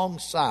called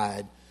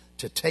alongside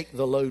to take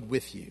the load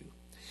with you.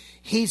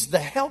 He's the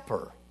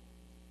helper.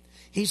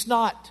 He's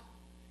going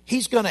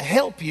to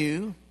help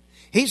you.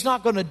 He's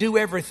not going to do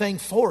everything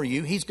for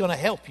you. He's going to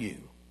help you.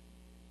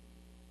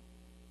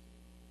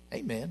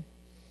 Amen.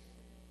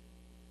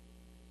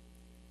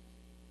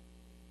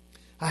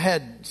 I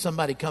had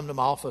somebody come to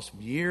my office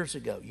years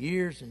and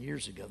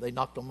years ago. They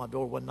knocked on my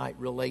door one night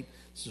real late.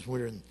 This is when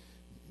we were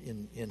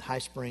in High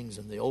Springs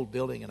in the old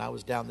building, and I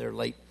was down there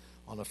late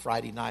on a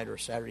Friday night or a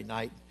Saturday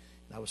night.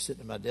 And I was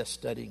sitting at my desk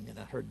studying, and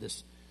I heard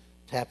this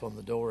tap on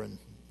the door, and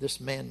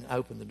I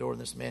opened the door,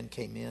 and this man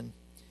came in,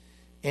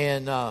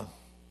 and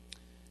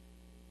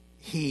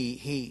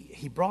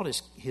he brought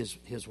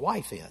his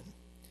wife in,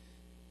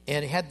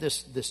 and he had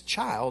this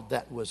child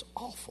that was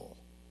awful.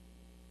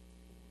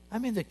 I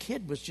mean, the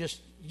kid was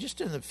just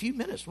in a few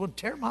minutes would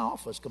tear my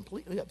office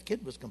completely up. The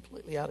kid was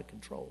completely out of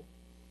control.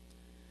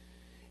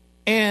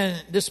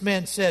 And this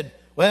man said,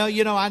 well,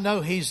 I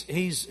know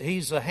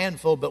he's a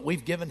handful, but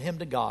we've given him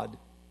to God.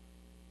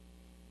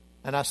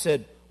 And I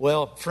said,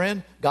 well,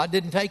 friend, God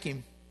didn't take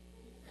him.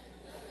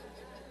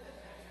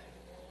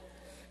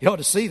 You ought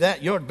to see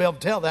that. You ought to be able to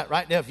tell that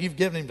right now. If you've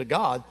given him to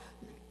God,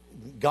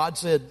 God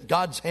said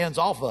God's hands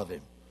off of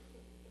him.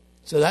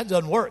 So that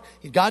doesn't work.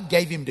 God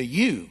gave him to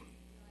you.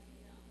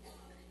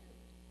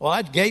 Well,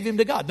 I gave him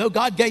to God. No,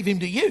 God gave him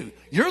to you.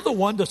 You're the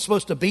one that's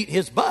supposed to beat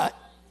his butt.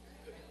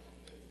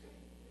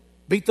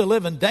 Beat the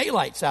living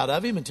daylights out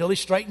of him until he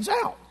straightens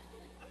out.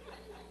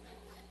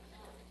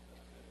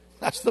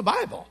 That's the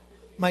Bible.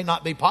 May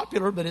not be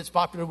popular, but it's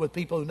popular with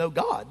people who know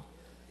God.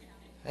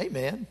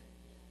 Amen.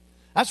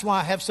 That's why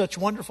I have such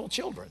wonderful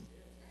children.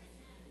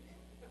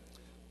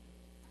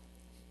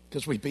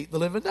 Because we beat the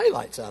living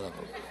daylights out of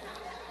them.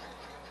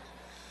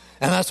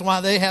 And that's why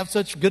they have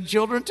such good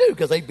children too,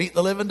 because they beat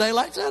the living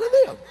daylights out of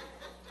them.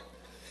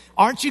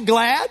 Aren't you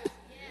glad?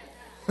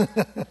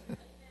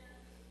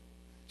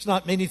 It's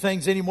not many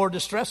things any more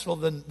distressful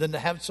than to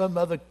have some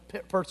other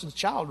person's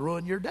child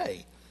ruin your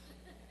day.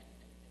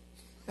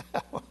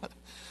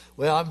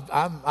 Well,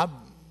 I'm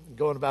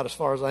going about as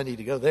far as I need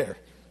to go there.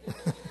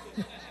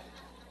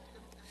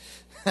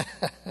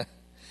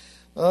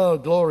 Oh,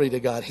 glory to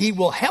God. He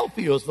will help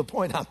you is the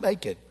point I'm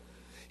making.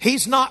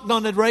 He's not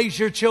going to raise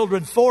your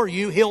children for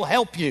you. He'll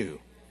help you.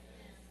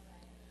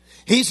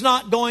 He's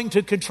not going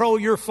to control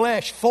your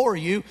flesh for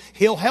you.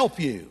 He'll help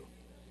you.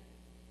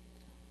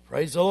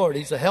 Praise the Lord.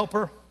 He's a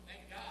helper.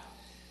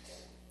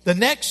 The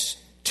next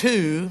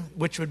 2,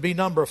 which would be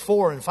number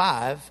 4 and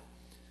 5,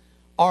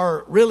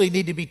 really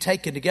need to be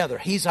taken together.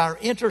 He's our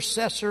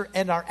intercessor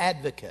and our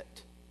advocate.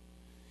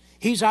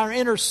 He's our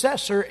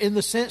intercessor in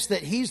the sense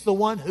that he's the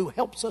one who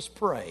helps us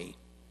pray.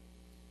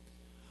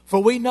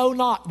 For we know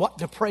not what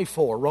to pray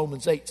for,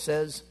 Romans 8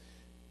 says,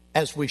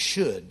 as we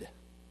should.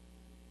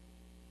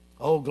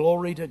 Oh,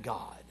 glory to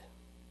God.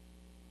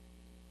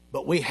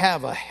 But we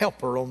have a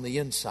helper on the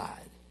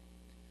inside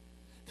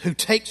who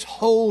takes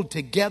hold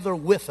together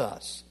with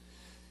us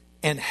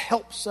and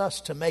helps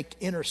us to make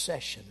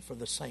intercession for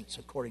the saints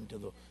according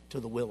to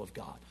the will of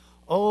God.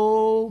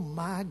 Oh,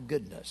 my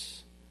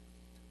goodness.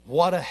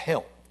 What a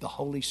help the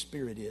Holy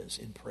Spirit is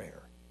in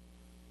prayer.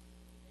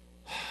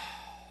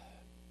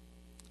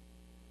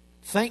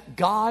 Thank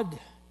God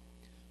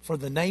for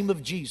the name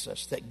of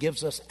Jesus that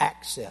gives us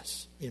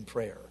access in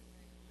prayer.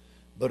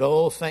 But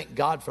oh, thank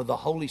God for the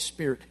Holy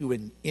Spirit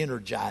who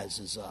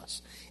energizes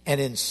us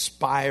and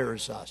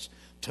inspires us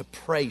to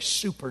pray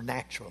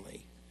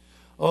supernaturally.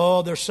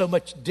 Oh, there's so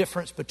much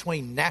difference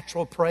between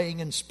natural praying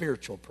and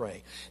spiritual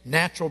praying.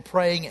 Natural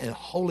praying and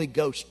Holy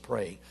Ghost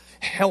praying.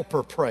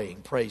 Helper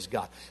praying, praise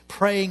God.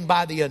 Praying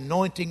by the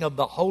anointing of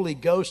the Holy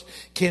Ghost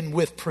can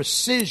with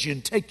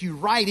precision take you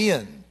right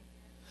in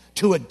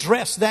to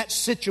address that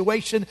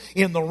situation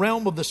in the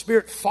realm of the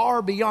Spirit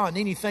far beyond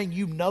anything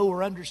you know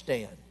or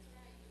understand.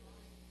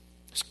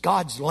 It's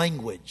God's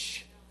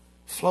language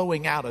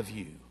flowing out of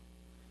you.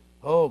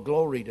 Oh,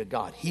 glory to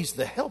God. He's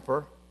the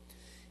helper.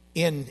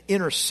 in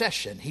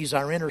intercession. He's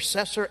our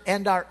intercessor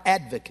and our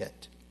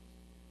advocate.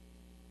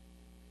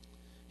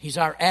 He's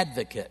our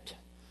advocate.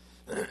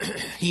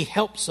 He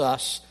helps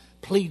us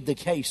plead the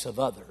case of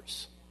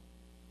others.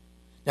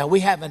 Now,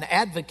 we have an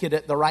advocate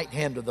at the right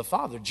hand of the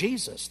Father.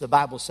 Jesus, the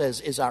Bible says,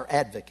 is our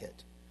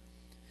advocate.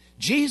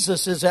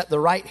 Jesus is at the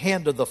right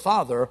hand of the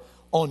Father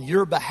on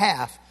your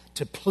behalf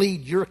to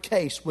plead your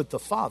case with the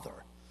Father.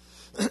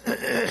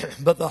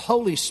 But the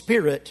Holy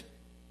Spirit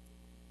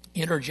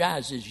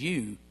energizes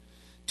you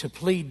to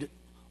plead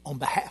on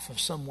behalf of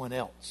someone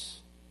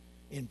else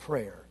in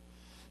prayer.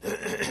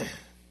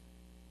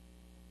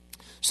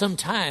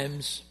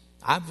 Sometimes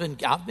I've been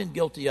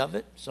guilty of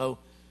it. So,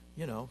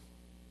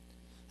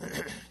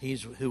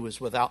 he's who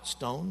was without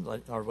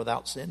stone or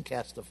without sin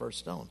cast the first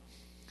stone.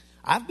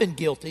 I've been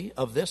guilty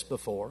of this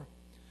before,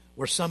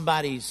 where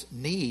somebody's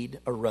need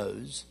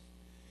arose,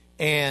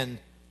 and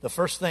the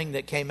first thing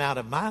that came out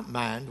of my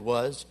mind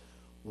was,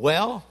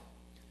 well,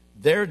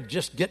 they're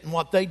just getting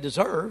what they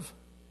deserve.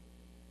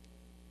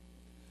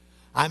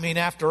 I mean,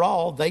 after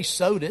all, they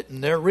sowed it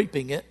and they're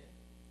reaping it.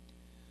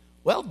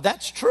 Well,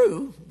 that's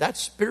true. That's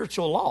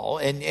spiritual law,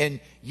 and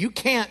you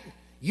can't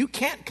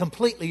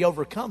completely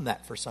overcome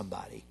that for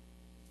somebody.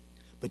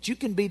 But you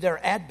can be their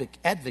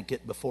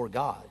advocate before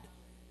God.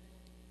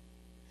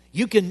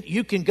 You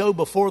can go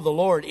before the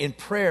Lord in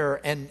prayer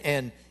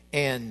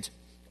and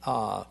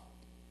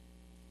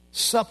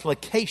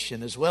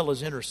supplication as well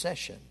as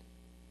intercession,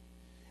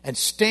 and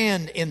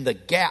stand in the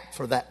gap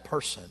for that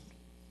person.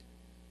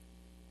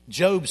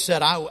 Job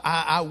said,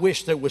 I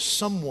wish there was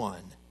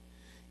someone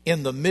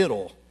in the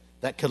middle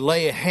that could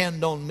lay a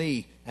hand on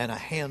me and a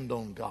hand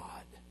on God.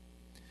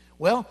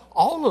 Well,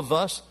 all of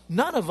us,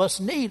 none of us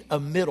need a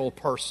middle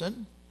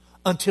person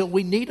until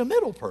we need a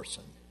middle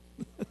person.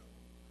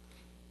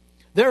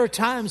 There are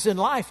times in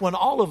life when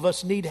all of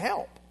us need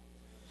help.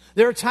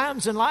 There are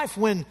times in life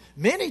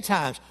many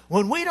times,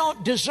 when we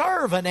don't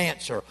deserve an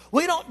answer.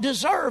 We don't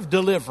deserve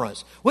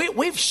deliverance.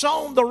 We've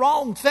sown the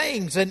wrong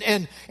things.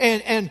 And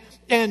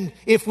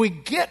if we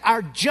get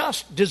our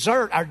just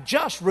desert, our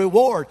just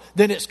reward,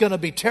 then it's going to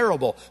be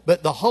terrible.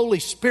 But the Holy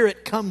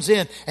Spirit comes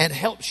in and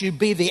helps you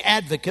be the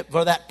advocate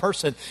for that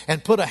person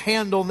and put a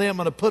hand on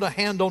them and put a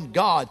hand on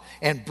God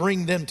and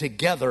bring them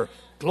together.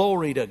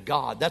 Glory to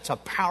God. That's a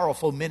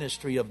powerful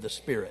ministry of the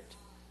Spirit.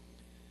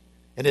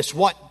 And it's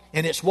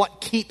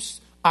what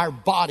keeps our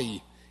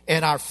body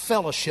and our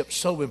fellowship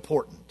so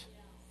important.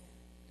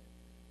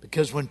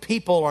 Because when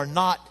people are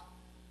not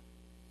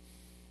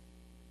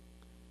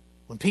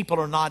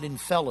in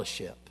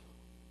fellowship,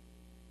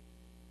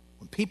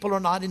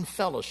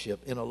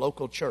 in a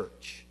local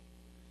church,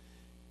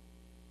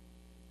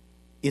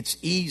 it's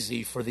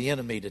easy for the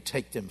enemy to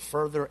take them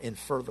further and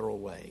further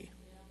away.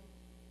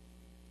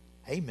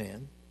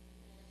 Amen.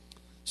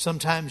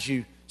 Sometimes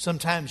you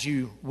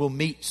will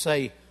meet,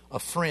 say, a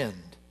friend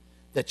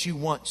that you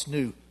once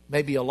knew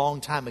maybe a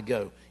long time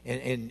ago,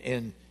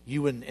 and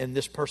you and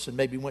this person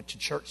maybe went to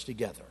church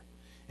together,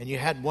 and you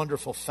had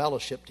wonderful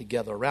fellowship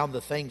together around the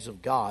things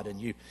of God,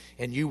 and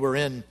you were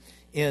in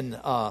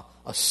a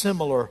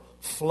similar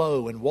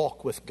flow and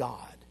walk with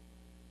God.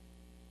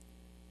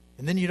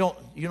 And then you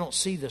don't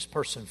see this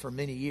person for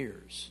many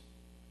years,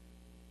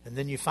 and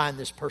then you find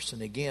this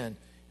person again,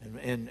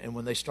 and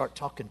when they start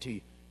talking to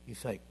you, you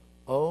think,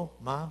 oh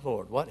my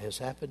Lord, what has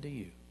happened to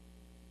you?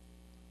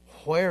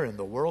 Where in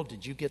the world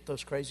did you get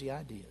those crazy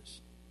ideas?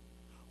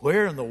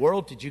 Where in the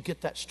world did you get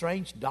that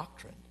strange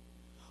doctrine?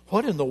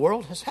 What in the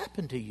world has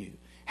happened to you?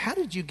 How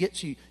did you get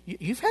to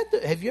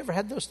have you ever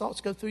had those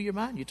thoughts go through your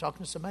mind? You're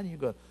talking to somebody and you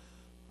go,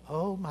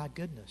 oh my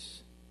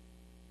goodness.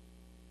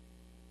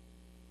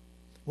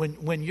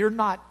 When you're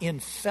not in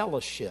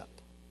fellowship,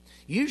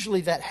 usually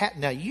that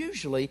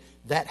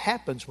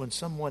happens when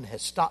someone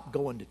has stopped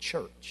going to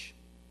church.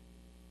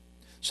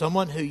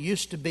 Someone who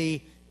used to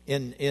be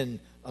in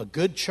a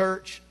good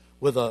church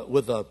with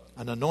an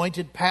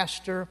anointed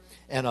pastor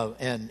and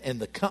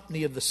the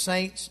company of the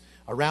saints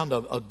around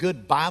a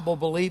good Bible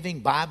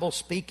believing, Bible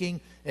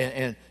speaking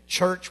and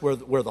church where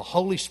the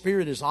Holy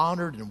Spirit is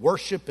honored and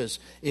worship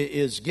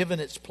is given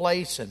its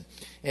place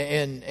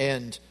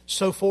and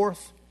so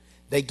forth.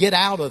 They get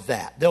out of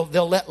that.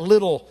 They'll let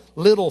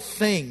little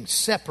things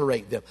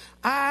separate them.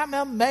 I'm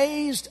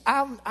amazed.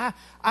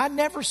 I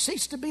never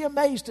cease to be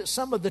amazed at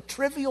some of the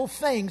trivial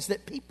things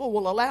that people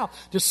will allow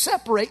to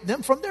separate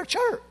them from their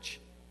church.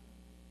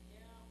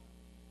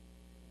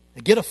 They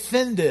get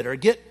offended or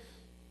get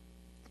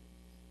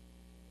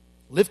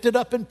lifted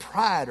up in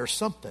pride or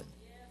something.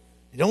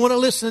 You don't want to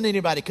listen to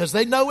anybody because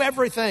they know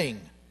everything.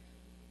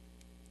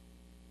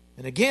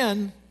 And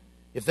again,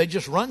 if they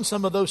just run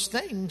some of those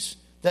things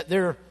that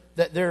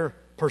they're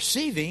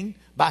perceiving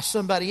by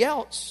somebody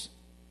else,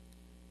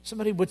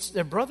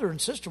 their brother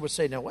and sister would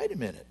say, now wait a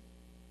minute.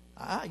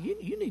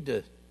 You need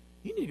to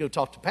go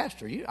talk to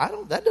pastor.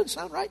 That doesn't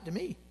sound right to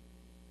me.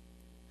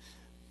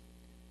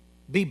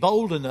 Be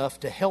bold enough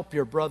to help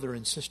your brother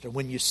and sister.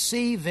 When you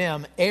see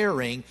them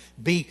erring,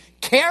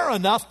 care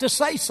enough to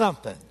say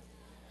something.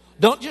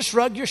 Don't just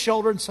shrug your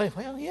shoulder and say,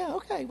 well, yeah,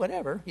 okay,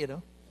 whatever,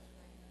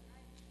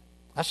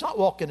 That's not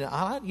walking in,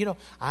 I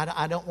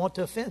don't want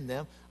to offend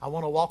them. I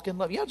want to walk in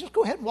love. Yeah, just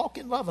go ahead and walk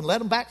in love and let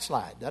them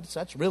backslide.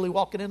 That's really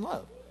walking in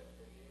love.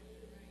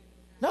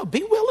 No,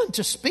 be willing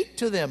to speak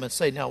to them and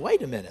say, now,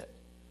 wait a minute.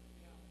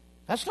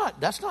 That's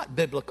not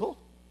biblical.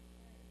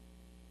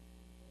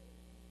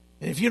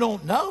 And if you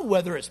don't know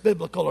whether it's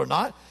biblical or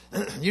not,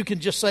 you can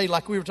just say,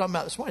 like we were talking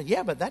about this morning,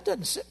 yeah, but that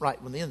doesn't sit right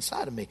on the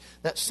inside of me.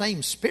 That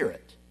same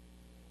spirit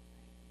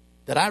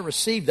that I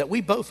received, that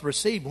we both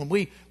received when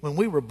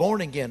we were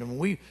born again, and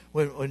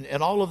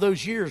when all of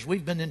those years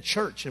we've been in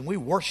church and we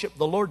worshiped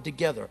the Lord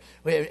together,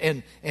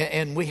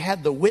 and we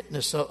had the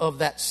witness of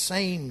that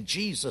same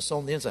Jesus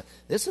on the inside.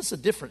 This is a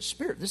different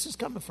spirit. This is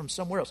coming from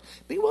somewhere else.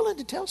 Be willing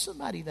to tell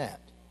somebody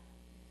that.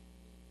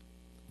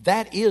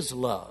 That is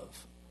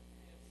love.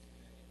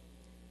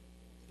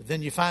 But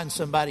then you find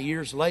somebody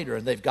years later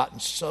and they've gotten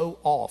so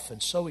off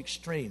and so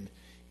extreme.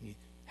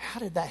 How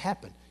did that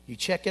happen? You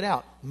check it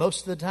out.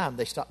 Most of the time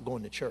they stop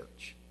going to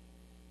church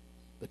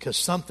because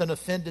something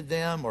offended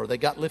them, or they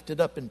got lifted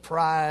up in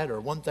pride,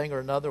 or one thing or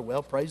another.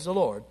 Well, praise the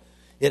Lord.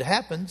 It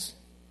happens.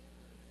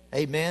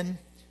 Amen.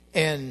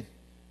 And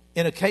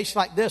in a case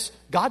like this,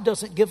 God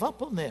doesn't give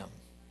up on them.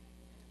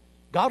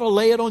 God will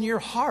lay it on your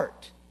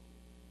heart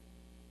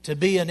to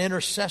be an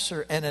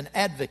intercessor and an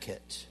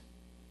advocate.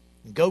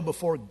 And go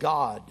before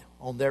God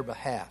on their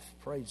behalf.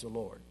 Praise the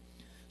Lord.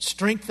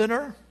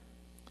 Strengthener.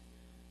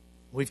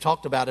 We've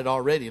talked about it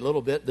already a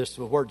little bit.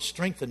 The word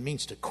strengthen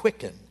means to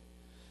quicken,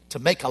 to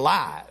make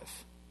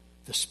alive.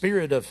 The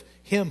Spirit of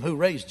Him who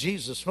raised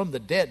Jesus from the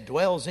dead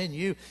dwells in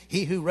you.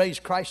 He who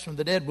raised Christ from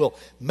the dead will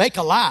make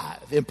alive,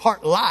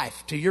 impart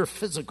life to your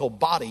physical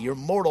body, your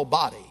mortal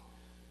body,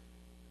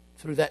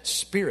 through that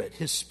Spirit,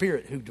 His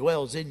Spirit who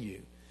dwells in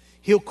you.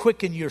 He'll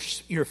quicken your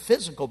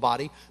physical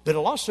body, but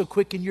He'll also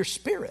quicken your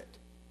spirit.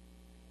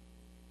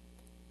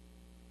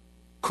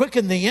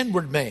 Quicken the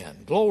inward man.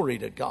 Glory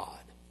to God.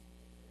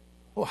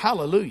 Oh,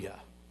 hallelujah.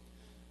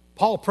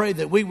 Paul prayed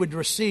that we would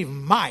receive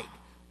might,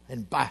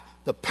 and by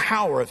the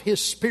power of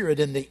His Spirit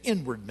in the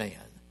inward man.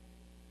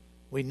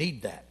 We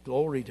need that.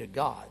 Glory to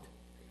God.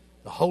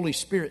 The Holy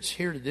Spirit's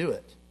here to do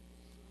it.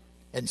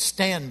 And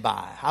stand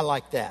by. I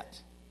like that.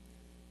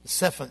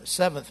 The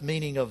seventh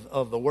meaning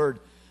of the word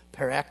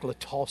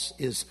parakletos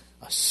is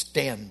a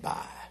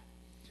standby.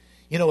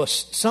 You know,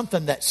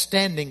 something that's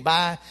standing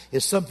by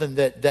is something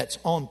that's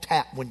on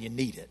tap when you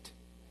need it.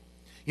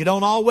 You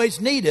don't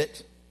always need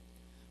it,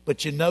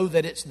 but you know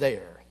that it's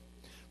there.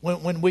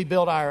 When we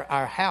built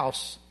our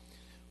house,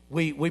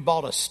 we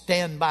bought a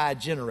standby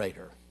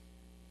generator.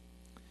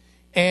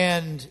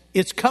 And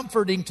it's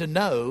comforting to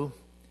know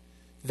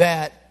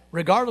that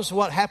regardless of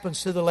what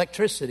happens to the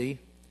electricity,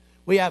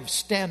 we have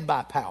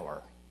standby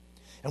power.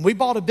 And we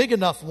bought a big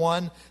enough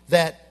one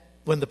that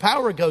when the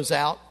power goes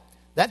out,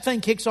 that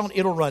thing kicks on.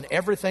 It'll run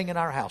everything in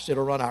our house.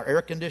 It'll run our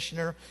air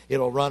conditioner.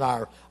 It'll run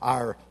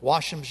our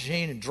washing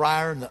machine and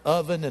dryer and the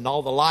oven and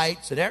all the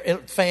lights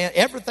and fan,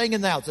 everything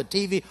in the house, the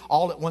TV,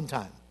 all at one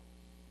time.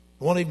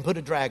 It won't even put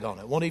a drag on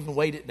it. Won't even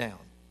weight it down.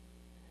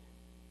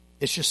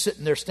 It's just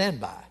sitting there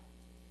standby.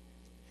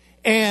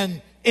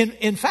 And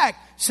in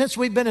fact, since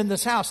we've been in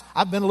this house,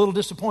 I've been a little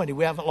disappointed.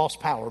 We haven't lost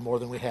power more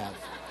than we have.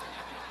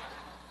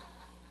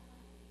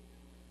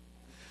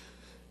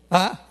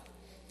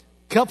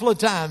 Couple of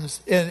times,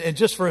 and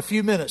just for a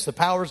few minutes, the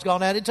power's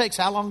gone out. It takes,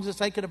 how long does it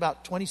take? It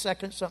about 20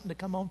 seconds, something to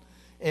come on,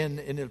 and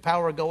the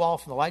power will go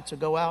off and the lights will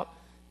go out,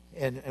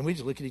 and we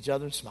just look at each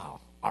other and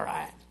smile. All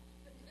right,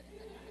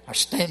 our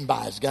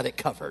standby's got it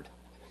covered.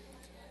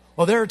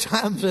 Well, there are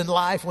times in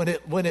life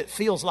when it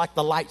feels like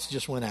the lights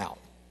just went out,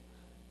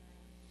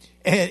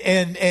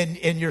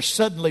 and you're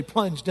suddenly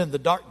plunged in the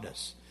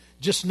darkness.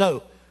 Just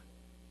know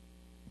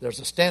there's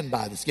a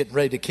standby that's getting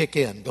ready to kick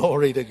in.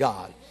 Glory to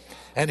God.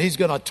 And He's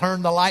going to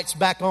turn the lights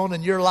back on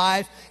in your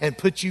life and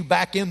put you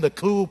back in the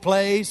cool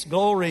place.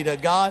 Glory to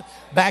God.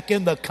 Back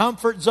in the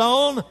comfort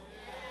zone.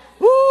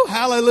 Woo,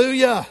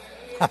 hallelujah.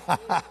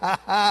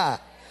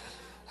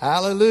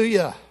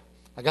 Hallelujah.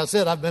 Like I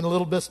said, I've been a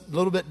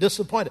little bit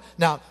disappointed.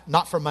 Now,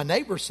 not for my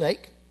neighbor's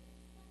sake,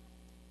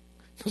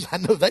 because I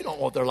know they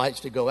don't want their lights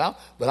to go out,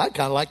 but I'd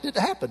kind of like it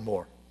to happen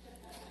more.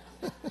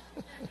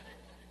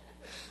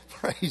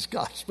 Praise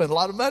God. I spent a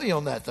lot of money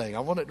on that thing.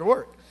 I want it to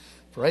work.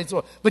 Praise the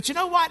Lord. But you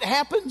know what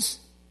happens?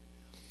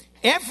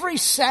 Every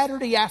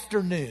Saturday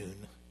afternoon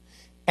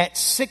at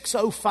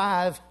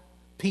 6:05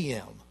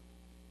 p.m.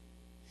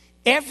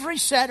 Every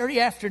Saturday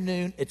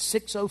afternoon at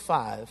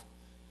 6:05,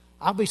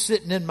 I'll be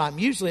sitting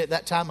usually at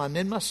that time I'm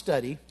in my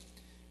study,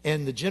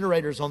 and the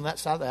generator's on that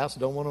side of the house.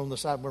 I don't want it on the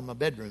side where my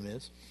bedroom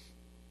is.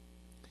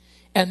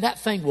 And that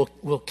thing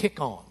will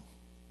kick on.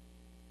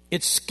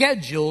 It's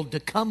scheduled to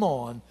come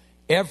on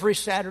every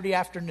Saturday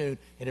afternoon,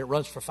 and it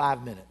runs for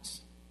 5 minutes.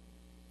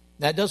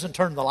 Now, it doesn't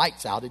turn the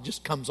lights out. It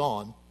just comes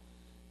on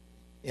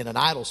in an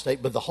idle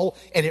state. But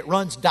and it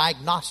runs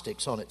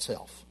diagnostics on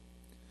itself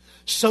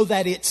so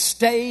that it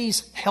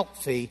stays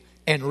healthy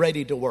and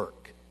ready to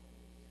work.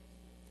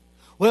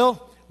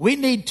 Well, we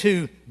need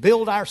to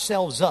build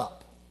ourselves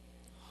up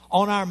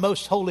on our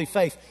most holy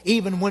faith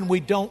even when we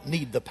don't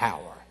need the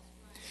power.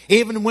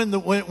 Even when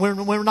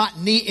we're not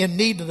in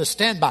need of the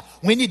standby,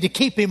 we need to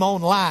keep him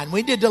online.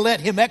 We need to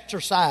let him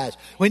exercise.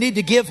 We need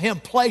to give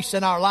him place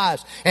in our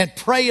lives and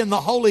pray in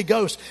the Holy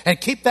Ghost and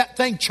keep that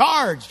thing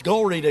charged.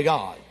 Glory to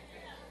God.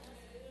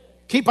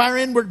 Keep our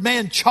inward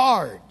man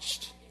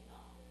charged.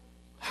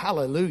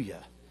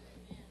 Hallelujah.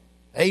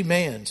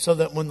 Amen. So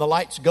that when the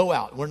lights go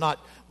out, we're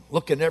not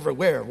looking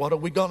everywhere. What are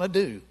we going to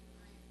do?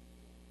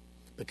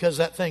 Because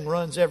that thing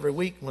runs every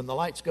week. When the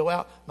lights go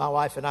out, my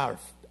wife and I are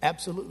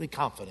absolutely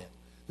confident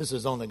this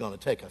is only going to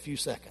take a few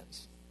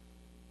seconds.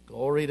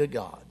 Glory to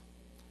God.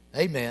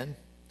 Amen.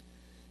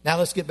 Now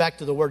let's get back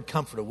to the word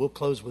comforter. We'll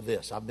close with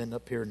this. I've been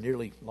up here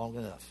nearly long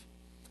enough.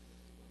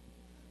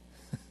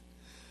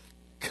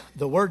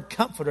 The word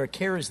comforter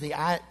carries the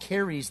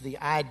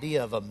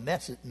idea of a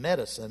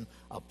medicine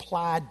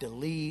applied to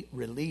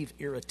relieve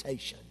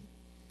irritation.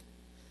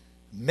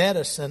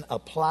 Medicine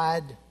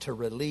applied to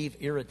relieve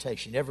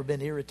irritation. Ever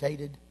been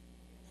irritated?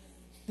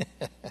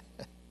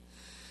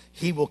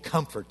 He will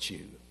comfort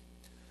you.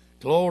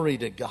 Glory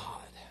to God.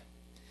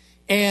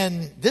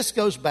 And this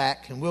goes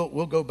back, and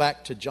we'll go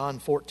back to John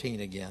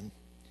 14 again.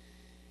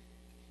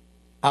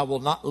 I will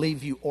not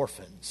leave you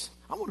orphans.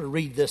 I want to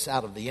read this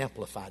out of the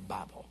Amplified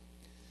Bible.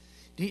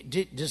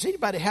 Does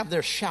anybody have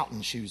their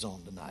shouting shoes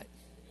on tonight?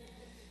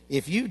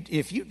 If you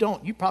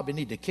don't, you probably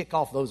need to kick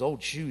off those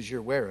old shoes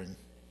you're wearing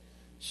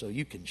so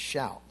you can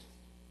shout.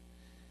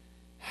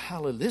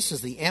 Hallelujah. This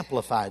is the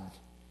Amplified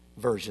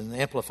version, the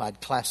Amplified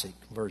Classic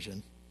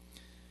version.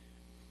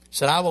 It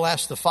said, I will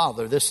ask the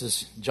Father, this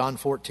is John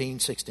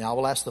 14:16. I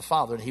will ask the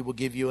Father, and he will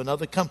give you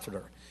another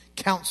comforter,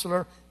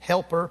 counselor,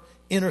 helper,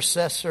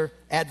 intercessor,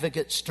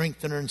 advocate,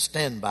 strengthener, and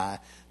standby,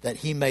 that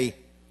he may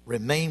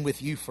remain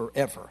with you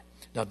forever.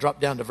 Now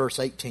drop down to verse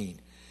 18.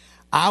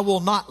 I will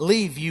not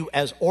leave you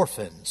as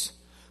orphans,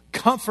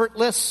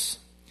 comfortless,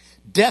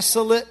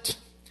 desolate,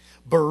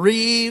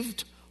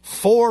 bereaved,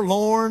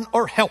 forlorn,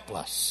 or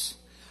helpless.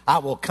 I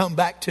will come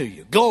back to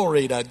you.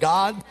 Glory to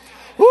God.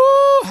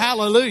 Woo,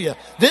 hallelujah.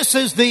 This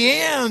is the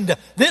end.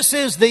 This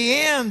is the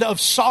end of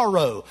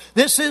sorrow.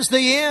 This is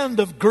the end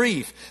of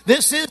grief.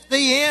 This is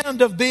the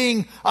end of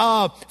being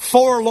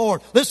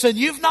forlorn. Listen,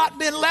 you've not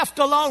been left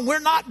alone. We're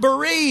not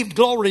bereaved.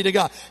 Glory to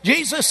God.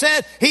 Jesus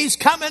said he's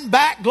coming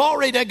back.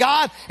 Glory to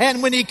God.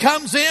 And when he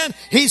comes in,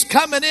 he's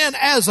coming in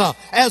as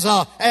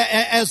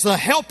the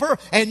helper,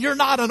 and you're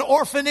not an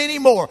orphan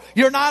anymore.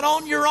 You're not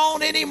on your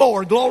own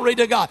anymore. Glory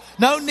to God.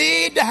 No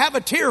need to have a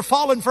tear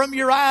falling from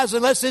your eyes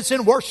unless it's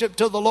in worship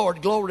to the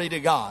Lord. Glory to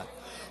God.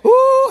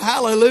 Woo,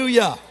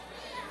 hallelujah.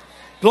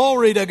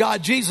 Glory to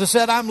God. Jesus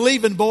said, I'm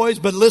leaving, boys,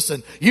 but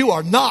listen, you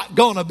are not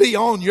going to be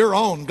on your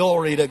own.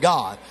 Glory to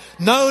God.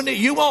 No,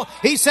 you won't.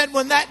 He said,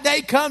 when that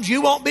day comes,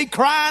 you won't be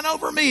crying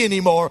over me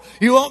anymore.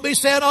 You won't be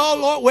saying, oh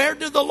Lord, where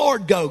did the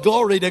Lord go?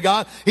 Glory to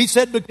God. He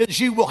said, because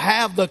you will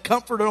have the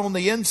comforter on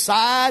the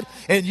inside,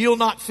 and you'll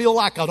not feel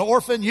like an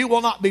orphan. You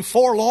will not be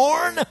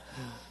forlorn.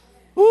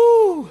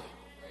 Woo.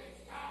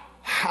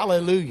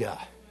 Hallelujah.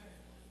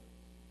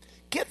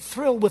 Get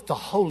thrilled with the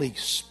Holy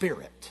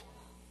Spirit.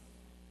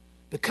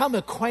 Become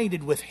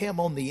acquainted with him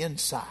on the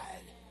inside.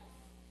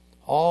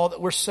 All that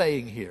we're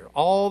saying here,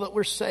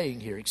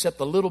 except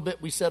the little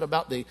bit we said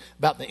about the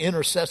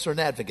intercessor and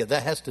advocate,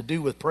 that has to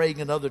do with praying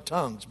in other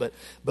tongues. But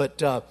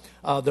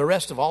the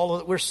rest of all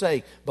that we're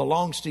saying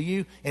belongs to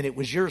you, and it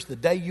was yours the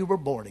day you were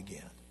born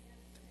again,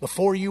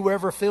 before you were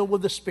ever filled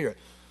with the Spirit.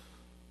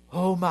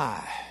 Oh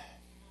my!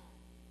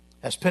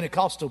 As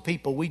Pentecostal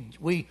people,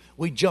 we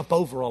jump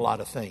over a lot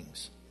of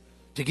things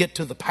to get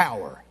to the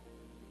power,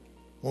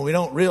 when we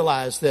don't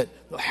realize that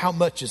how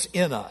much is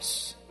in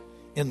us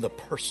in the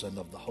person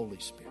of the Holy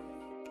Spirit.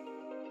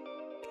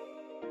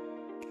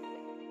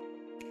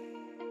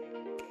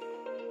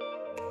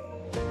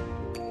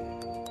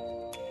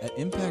 At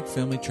Impact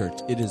Family Church,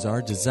 it is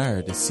our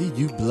desire to see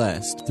you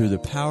blessed through the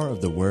power of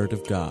the Word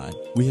of God.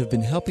 We have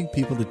been helping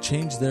people to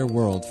change their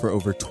world for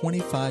over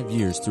 25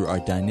 years through our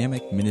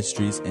dynamic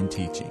ministries and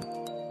teaching.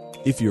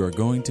 If you are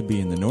going to be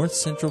in the North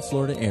Central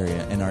Florida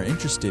area and are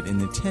interested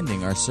in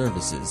attending our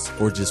services,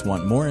 or just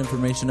want more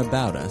information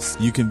about us,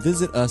 you can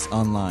visit us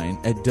online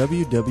at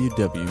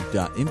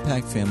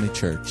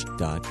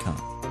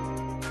www.impactfamilychurch.com.